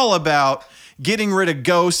all about getting rid of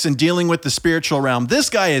ghosts and dealing with the spiritual realm. This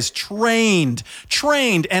guy is trained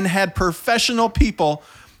and had professional people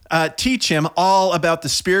teach him all about the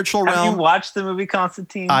spiritual realm. Have you watched the movie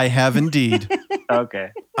Constantine? I have indeed.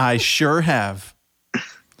 Okay. I sure have.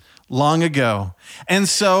 Long ago. And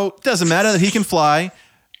so it doesn't matter that he can fly.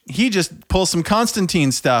 He just pulls some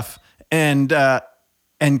Constantine stuff and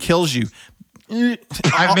kills you.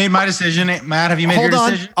 I've made my decision. Matt, have you made your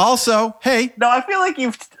decision? Also, hey. No, I feel like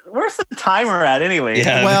where's the timer at anyway?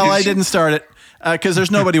 Yeah. Well, I didn't start it because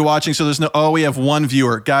there's nobody watching. So we have one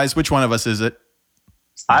viewer. Guys, which one of us is it?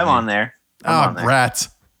 I'm on there. Rats.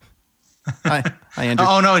 Hi, Andrew.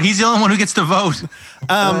 Oh, no, he's the only one who gets to vote.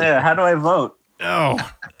 How do I vote? Oh,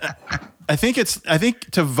 I think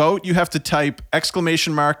to vote, you have to type !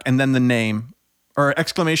 And then the name, or !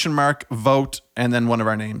 Vote and then one of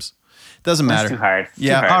our names. Doesn't matter. That's too hard.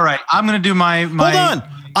 Yeah. Too hard. All right, I'm going to do my. Hold on.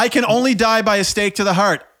 I can only die by a stake to the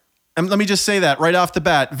heart. Let me just say that right off the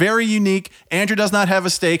bat. Very unique. Andrew does not have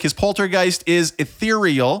a stake. His poltergeist is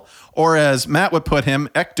ethereal, or as Matt would put him,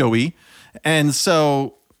 ecto-y. And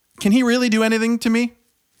so, can he really do anything to me?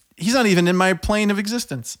 He's not even in my plane of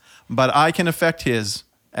existence. But I can affect his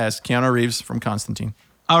as Keanu Reeves from Constantine.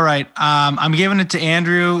 All right. I'm giving it to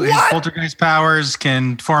Andrew. His poltergeist powers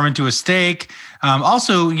can form into a stake.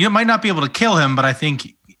 Also, you might not be able to kill him, but I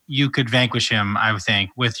think you could vanquish him, I would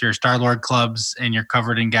think, with your Star-Lord clubs and your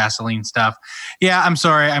covered in gasoline stuff. Yeah, I'm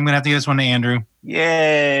sorry. I'm going to have to give this one to Andrew.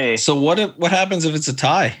 Yay. So what happens if it's a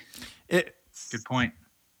tie? Good point.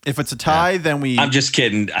 If it's a tie, then we... I'm just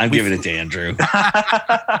kidding. I'm giving it to Andrew.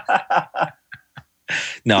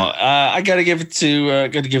 No, I got to give it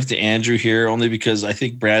to Andrew here, only because I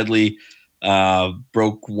think Bradley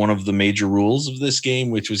broke one of the major rules of this game,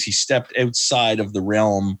 which was he stepped outside of the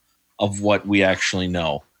realm of what we actually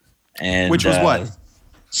know. And which was what?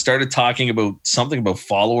 Started talking about something about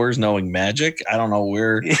followers knowing magic. I don't know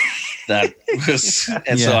where that was.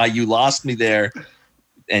 And so you lost me there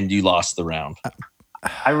and you lost the round.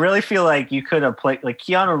 I really feel like you could have played like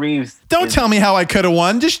Keanu Reeves. Don't tell me how I could have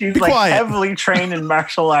won. Just be He's like quiet. heavily trained in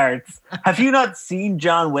martial arts. Have you not seen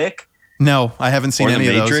John Wick? No, I haven't seen Or any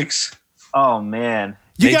the of those. Matrix. Oh man.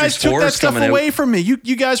 You Matrix guys took 4 that is stuff coming away out. from me. You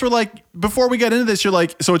guys were like, before we got into this, you're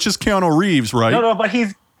like, so it's just Keanu Reeves, right? No, but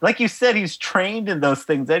he's like you said, he's trained in those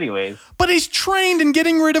things anyways. But he's trained in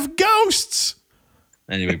getting rid of ghosts.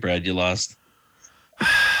 Anyway, Brad, you lost.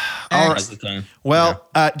 All Now's the time. Well,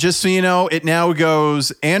 just so you know, it now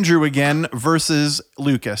goes Andrew again versus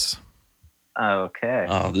Lucas. Okay.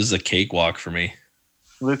 Oh, this is a cakewalk for me.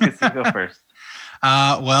 Lucas, you go first.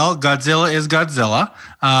 Well, Godzilla is Godzilla.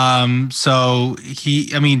 So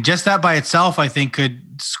just that by itself, I think could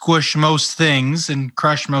squish most things and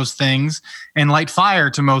crush most things and light fire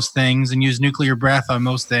to most things and use nuclear breath on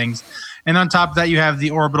most things. And on top of that, you have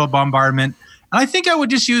the orbital bombardment. And I think I would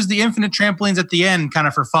just use the infinite trampolines at the end kind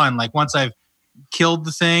of for fun. Like once I've killed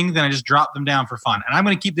the thing, then I just drop them down for fun. And I'm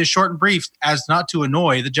going to keep this short and brief as not to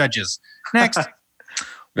annoy the judges. Next.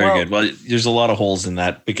 Very good. Well, there's a lot of holes in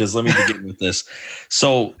that because let me begin with this.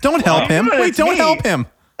 So Don't help him. it's Wait, don't me. help him.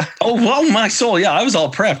 oh well, my soul. Yeah, I was all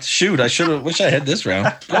prepped. Shoot, I should have. Wish I had this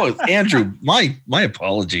round. Oh, Andrew, my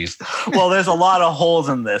apologies. Well, there's a lot of holes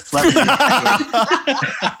in this. Let me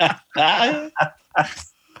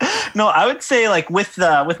No, I would say like with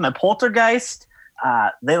my poltergeist,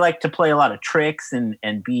 they like to play a lot of tricks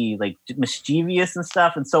and be like mischievous and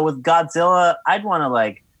stuff. And so with Godzilla, I'd want to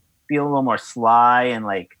like be a little more sly and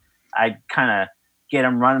like I'd kind of get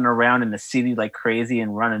him running around in the city like crazy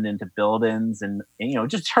and running into buildings and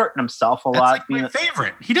just hurting himself a lot. That's like my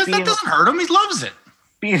favorite. That doesn't hurt him. He loves it.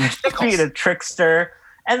 being a trickster.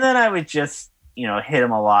 And then I would just hit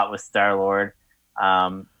him a lot with Star-Lord.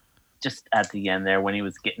 Just at the end there when he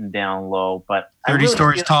was getting down low, but 30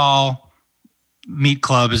 stories tall, Meat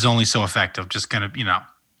Club is only so effective. Just gonna,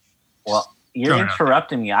 Well, you're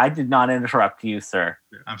interrupting me. I did not interrupt you, sir.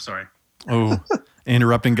 I'm sorry. Oh,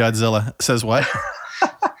 interrupting Godzilla. Says what?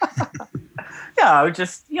 Yeah, I would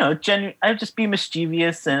just, I would just be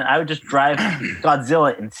mischievous and I would just drive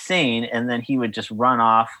Godzilla insane and then he would just run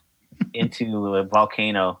off into a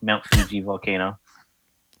volcano, Mount Fuji volcano.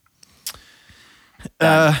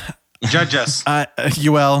 Judge us.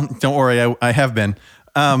 Well, don't worry. I have been.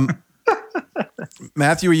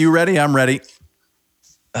 Matthew, are you ready? I'm ready.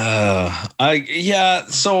 So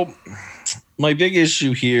my big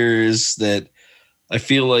issue here is that I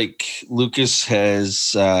feel like Lucas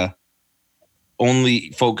has only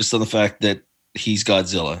focused on the fact that he's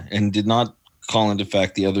Godzilla and did not call into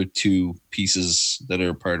fact the other two pieces that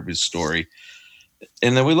are part of his story.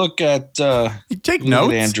 And then we look at You take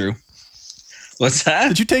notes, Andrew. What's that?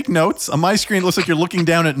 Did you take notes? On my screen, it looks like you're looking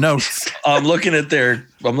down at notes. I'm looking at their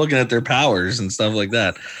powers and stuff like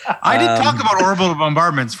that. I did talk about orbital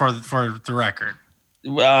bombardments for the record.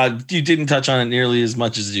 You didn't touch on it nearly as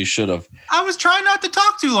much as you should have. I was trying not to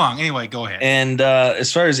talk too long. Anyway, go ahead. And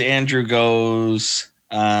as far as Andrew goes,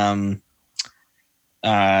 again,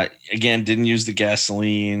 didn't use the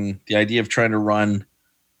gasoline. The idea of trying to run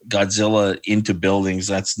Godzilla into buildings,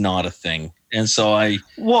 that's not a thing. And so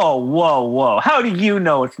Whoa. How do you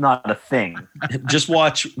know it's not a thing? just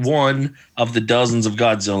watch one of the dozens of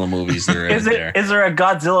Godzilla movies that are out there. Is there a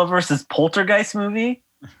Godzilla versus Poltergeist movie?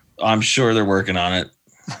 I'm sure they're working on it.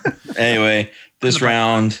 Anyway, this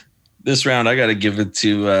round, I got to give it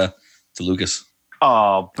to Lucas.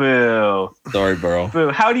 Oh, boo. Sorry, bro. Boo.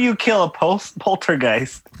 How do you kill a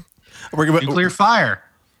poltergeist? Nuclear fire.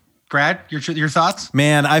 Brad, your thoughts?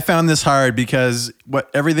 Man, I found this hard because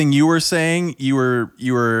everything you were saying, you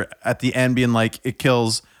were at the end being like it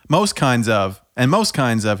kills most kinds of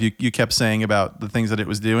you kept saying about the things that it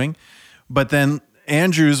was doing, but then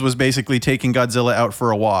Andrews was basically taking Godzilla out for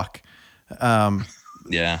a walk.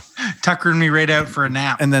 Yeah, tuckering me right out for a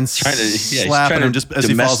nap, and then slapping him just as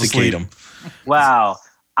he falls asleep. Wow,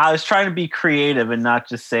 I was trying to be creative and not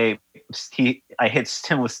just say I hit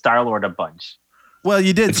him with Star-Lord a bunch. Well,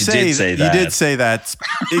 you did say that. You did say that.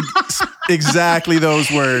 Exactly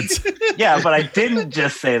those words. Yeah, but I didn't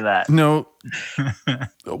just say that. No.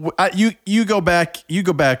 You go back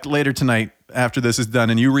later tonight after this is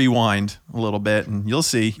done and you rewind a little bit and you'll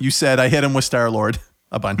see. You said I hit him with Star-Lord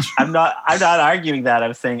a bunch. I'm not arguing that.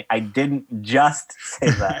 I'm saying I didn't just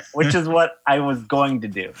say that, which is what I was going to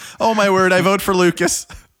do. Oh my word, I vote for Lucas.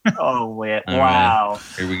 Oh wait. All wow. Right.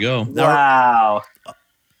 Here we go. Wow.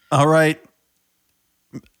 All right.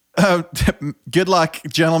 Good luck,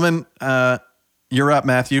 gentlemen. You're up,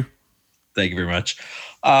 Matthew. Thank you very much.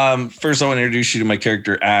 First, I want to introduce you to my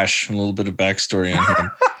character, Ash, and a little bit of backstory on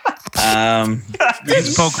him.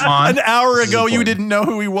 It's Pokemon. An hour This is ago, you important. didn't know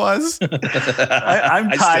who he was. I'm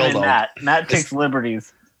I tied still in don't. Matt. Matt takes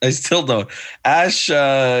liberties. I still don't. Ash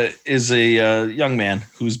is a young man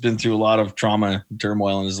who's been through a lot of trauma and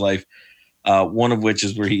turmoil in his life. One of which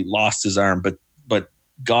is where he lost his arm, but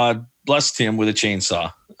God blessed him with a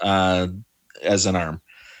chainsaw as an arm,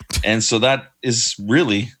 and so that is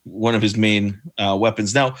really one of his main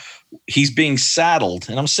weapons. Now he's being saddled,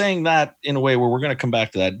 and I'm saying that in a way where we're going to come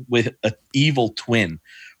back to that, with an evil twin,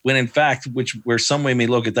 when in fact, where some way may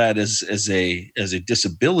look at that as a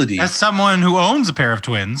disability. As someone who owns a pair of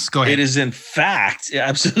twins, go ahead. It is in fact,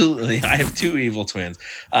 absolutely. I have two evil twins,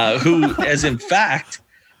 who, as in fact,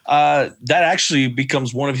 that actually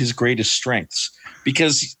becomes one of his greatest strengths.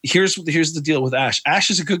 Because here's the deal with Ash.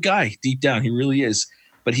 Ash is a good guy deep down, he really is.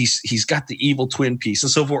 But he's got the evil twin piece,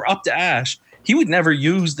 and so if we're up to Ash, he would never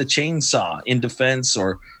use the chainsaw in defense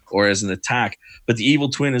or as an attack. But the evil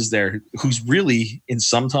twin is there, who's really, in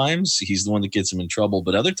sometimes he's the one that gets him in trouble,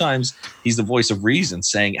 but other times he's the voice of reason,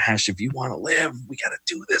 saying, Ash, if you want to live, we got to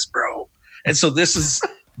do this, bro. And so this is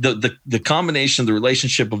the combination of the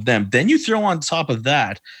relationship of them. Then you throw on top of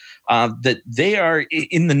that that they are,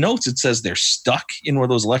 in the notes, it says they're stuck in one of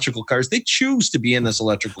those electrical cars. They choose to be in this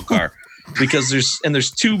electrical car because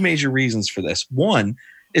there's two major reasons for this. One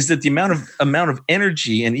is that the amount of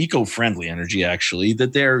energy, and eco-friendly energy actually,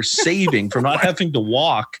 that they're saving from not having to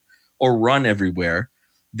walk or run everywhere,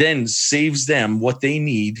 then saves them what they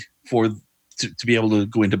need to be able to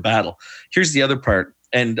go into battle. Here's the other part,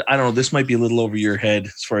 and I don't know, this might be a little over your head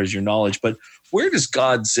as far as your knowledge, but where does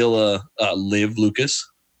Godzilla live, Lucas?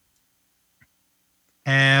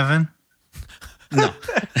 Heaven. No.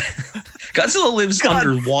 Godzilla lives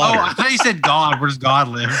underwater. Oh, I thought you said God. Where does God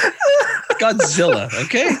live? Godzilla,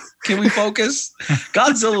 okay? Can we focus?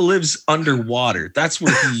 Godzilla lives underwater. That's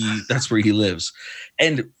where he lives.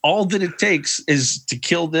 And all that it takes is to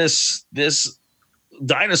kill this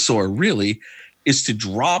dinosaur, really, is to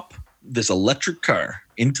drop this electric car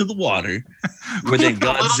into the water where the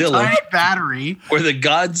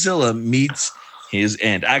Godzilla meets his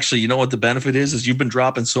end. Actually, you know what the benefit is you've been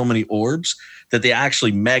dropping so many orbs that they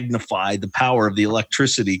actually magnify the power of the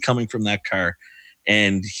electricity coming from that car.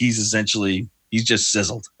 And he's just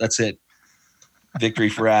sizzled. That's it. Victory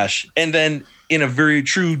for Ash. And then in a very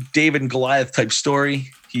true David and Goliath type story,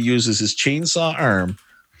 he uses his chainsaw arm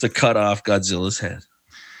to cut off Godzilla's head.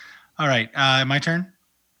 All right. My turn.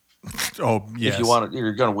 Oh, yes. If you want to,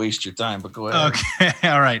 you're going to waste your time, but go ahead. Okay.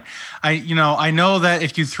 All right. I know that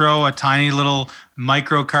if you throw a tiny little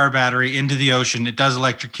micro car battery into the ocean, it does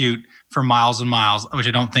electrocute for miles and miles, which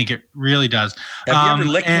I don't think it really does. Have you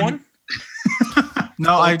ever licked one?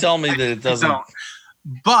 No, tell me that it doesn't. Don't.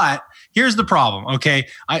 But here's the problem. Okay.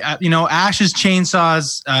 Ash's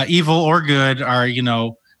chainsaws, evil or good, are,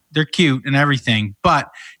 they're cute and everything.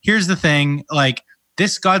 But here's the thing, like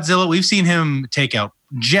this Godzilla, we've seen him take out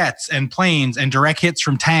jets and planes and direct hits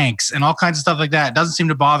from tanks and all kinds of stuff like that. It doesn't seem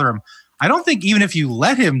to bother him. I don't think even if you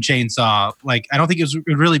let him chainsaw, I don't think it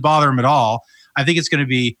would really bother him at all. I think it's going to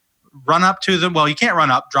be run up to them. Well, you can't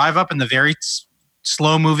run up, drive up in the very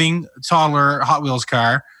slow moving, taller Hot Wheels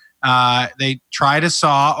car. They try to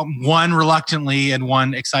saw, one reluctantly and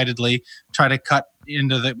one excitedly, try to cut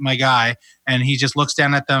into my guy. And he just looks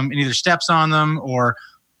down at them and either steps on them or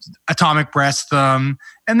atomic breaths them.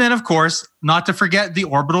 And then, of course, not to forget the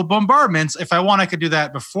orbital bombardments. If I want, I could do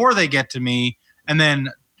that before they get to me. And then,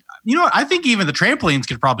 I think even the trampolines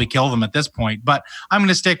could probably kill them at this point. But I'm going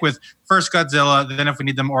to stick with first Godzilla, then if we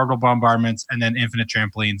need them, orbital bombardments, and then infinite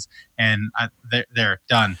trampolines. And they're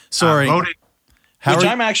done. Sorry. Which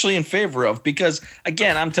I'm actually in favor of, because,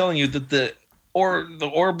 again, I'm telling you that the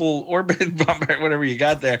orbit bombard, whatever you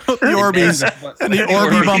got there, the Orbeez, and the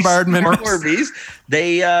Orbeez bombardment, Orbeez,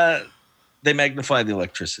 they magnify the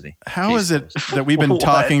electricity. How is it that we've been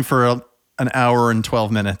talking for an hour and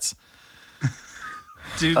 12 minutes?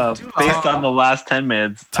 Based on the last 10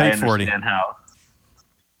 minutes, I understand 40.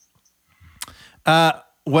 how.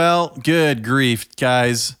 Well, good grief,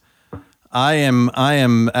 guys. I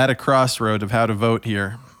am at a crossroad of how to vote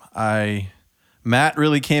here. Matt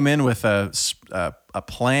really came in with a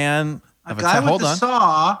plan of a guy with a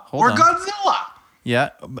saw or Godzilla. Yeah,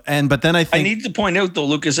 but then I need to point out though,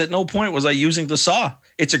 Lucas, at no point was I using the saw.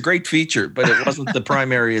 It's a great feature, but it wasn't the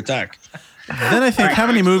primary attack. Then I think, how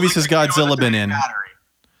many movies has Godzilla been in?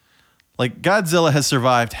 Like, Godzilla has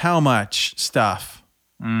survived how much stuff?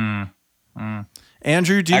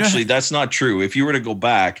 Andrew, do you actually? That's not true. If you were to go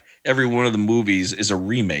back, every one of the movies is a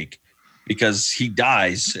remake, because he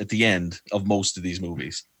dies at the end of most of these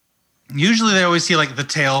movies. Usually they always see like the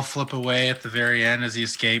tail flip away at the very end as he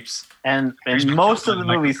escapes. And Here's in my most phone of the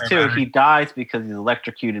with movies microphone too, battery. he dies because he's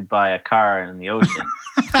electrocuted by a car in the ocean.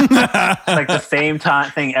 It's like the same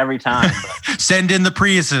thing every time. But Send in the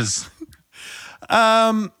Priuses.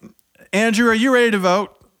 Andrew, are you ready to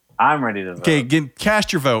vote? I'm ready to vote. Okay,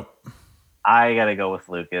 cast your vote. I gotta go with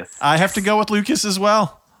Lucas. I have to go with Lucas as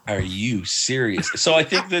well. Are you serious? So I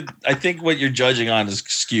think what you're judging on is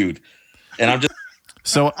skewed, and I'm just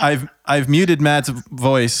So I've muted Matt's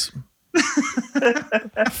voice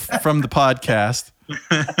from the podcast.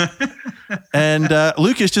 And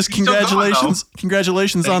Lucas, just He's still going,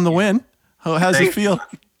 congratulations on the win. How's it feel?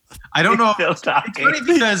 I don't know. Still It's talking. funny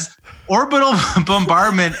because orbital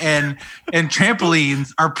bombardment and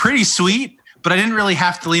trampolines are pretty sweet, but I didn't really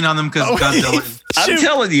have to lean on them because Godzilla. I'm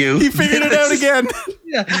telling you, He figured it out again.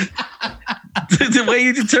 the way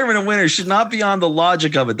you determine a winner should not be on the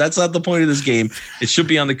logic of it. That's not the point of this game. It should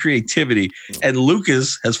be on the creativity. And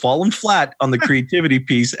Lucas has fallen flat on the creativity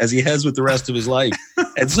piece as he has with the rest of his life.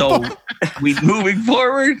 And so we moving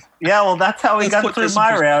forward. Yeah, well, that's how we Let's got put through this in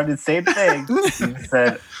my round. It's the same thing. He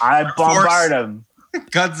said, I bombard him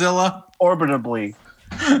Godzilla. orbitably.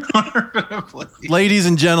 Ladies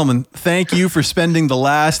and gentlemen, thank you for spending the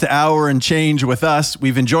last hour and change with us.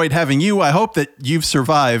 We've enjoyed having you. I hope that you've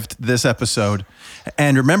survived this episode.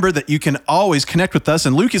 And remember that you can always connect with us,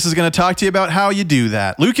 and Lucas is going to talk to you about how you do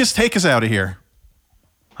that. Lucas, take us out of here.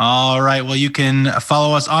 All right. Well, you can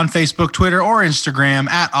follow us on Facebook, Twitter, or Instagram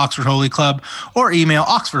at Oxford Holy Club, or email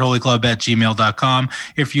oxfordholyclub@gmail.com.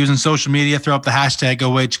 If you're using social media, throw up the hashtag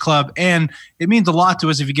OHClub. And it means a lot to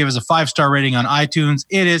us if you give us a 5-star rating on iTunes.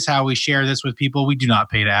 It is how we share this with people. We do not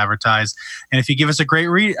pay to advertise. And if you give us a great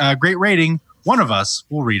rating, one of us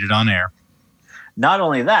will read it on air. Not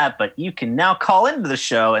only that, but you can now call into the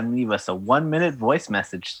show and leave us a 1-minute voice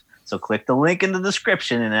message. So click the link in the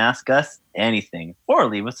description and ask us anything, or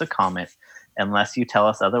leave us a comment. Unless you tell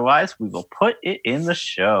us otherwise, we will put it in the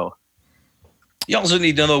show. You also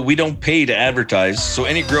need to know we don't pay to advertise, so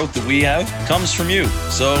any growth that we have comes from you.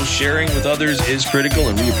 So sharing with others is critical,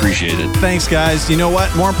 and we appreciate it. Thanks, guys. You know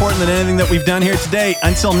what? More important than anything that we've done here today,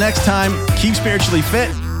 until next time, keep spiritually fit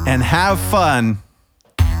and have fun.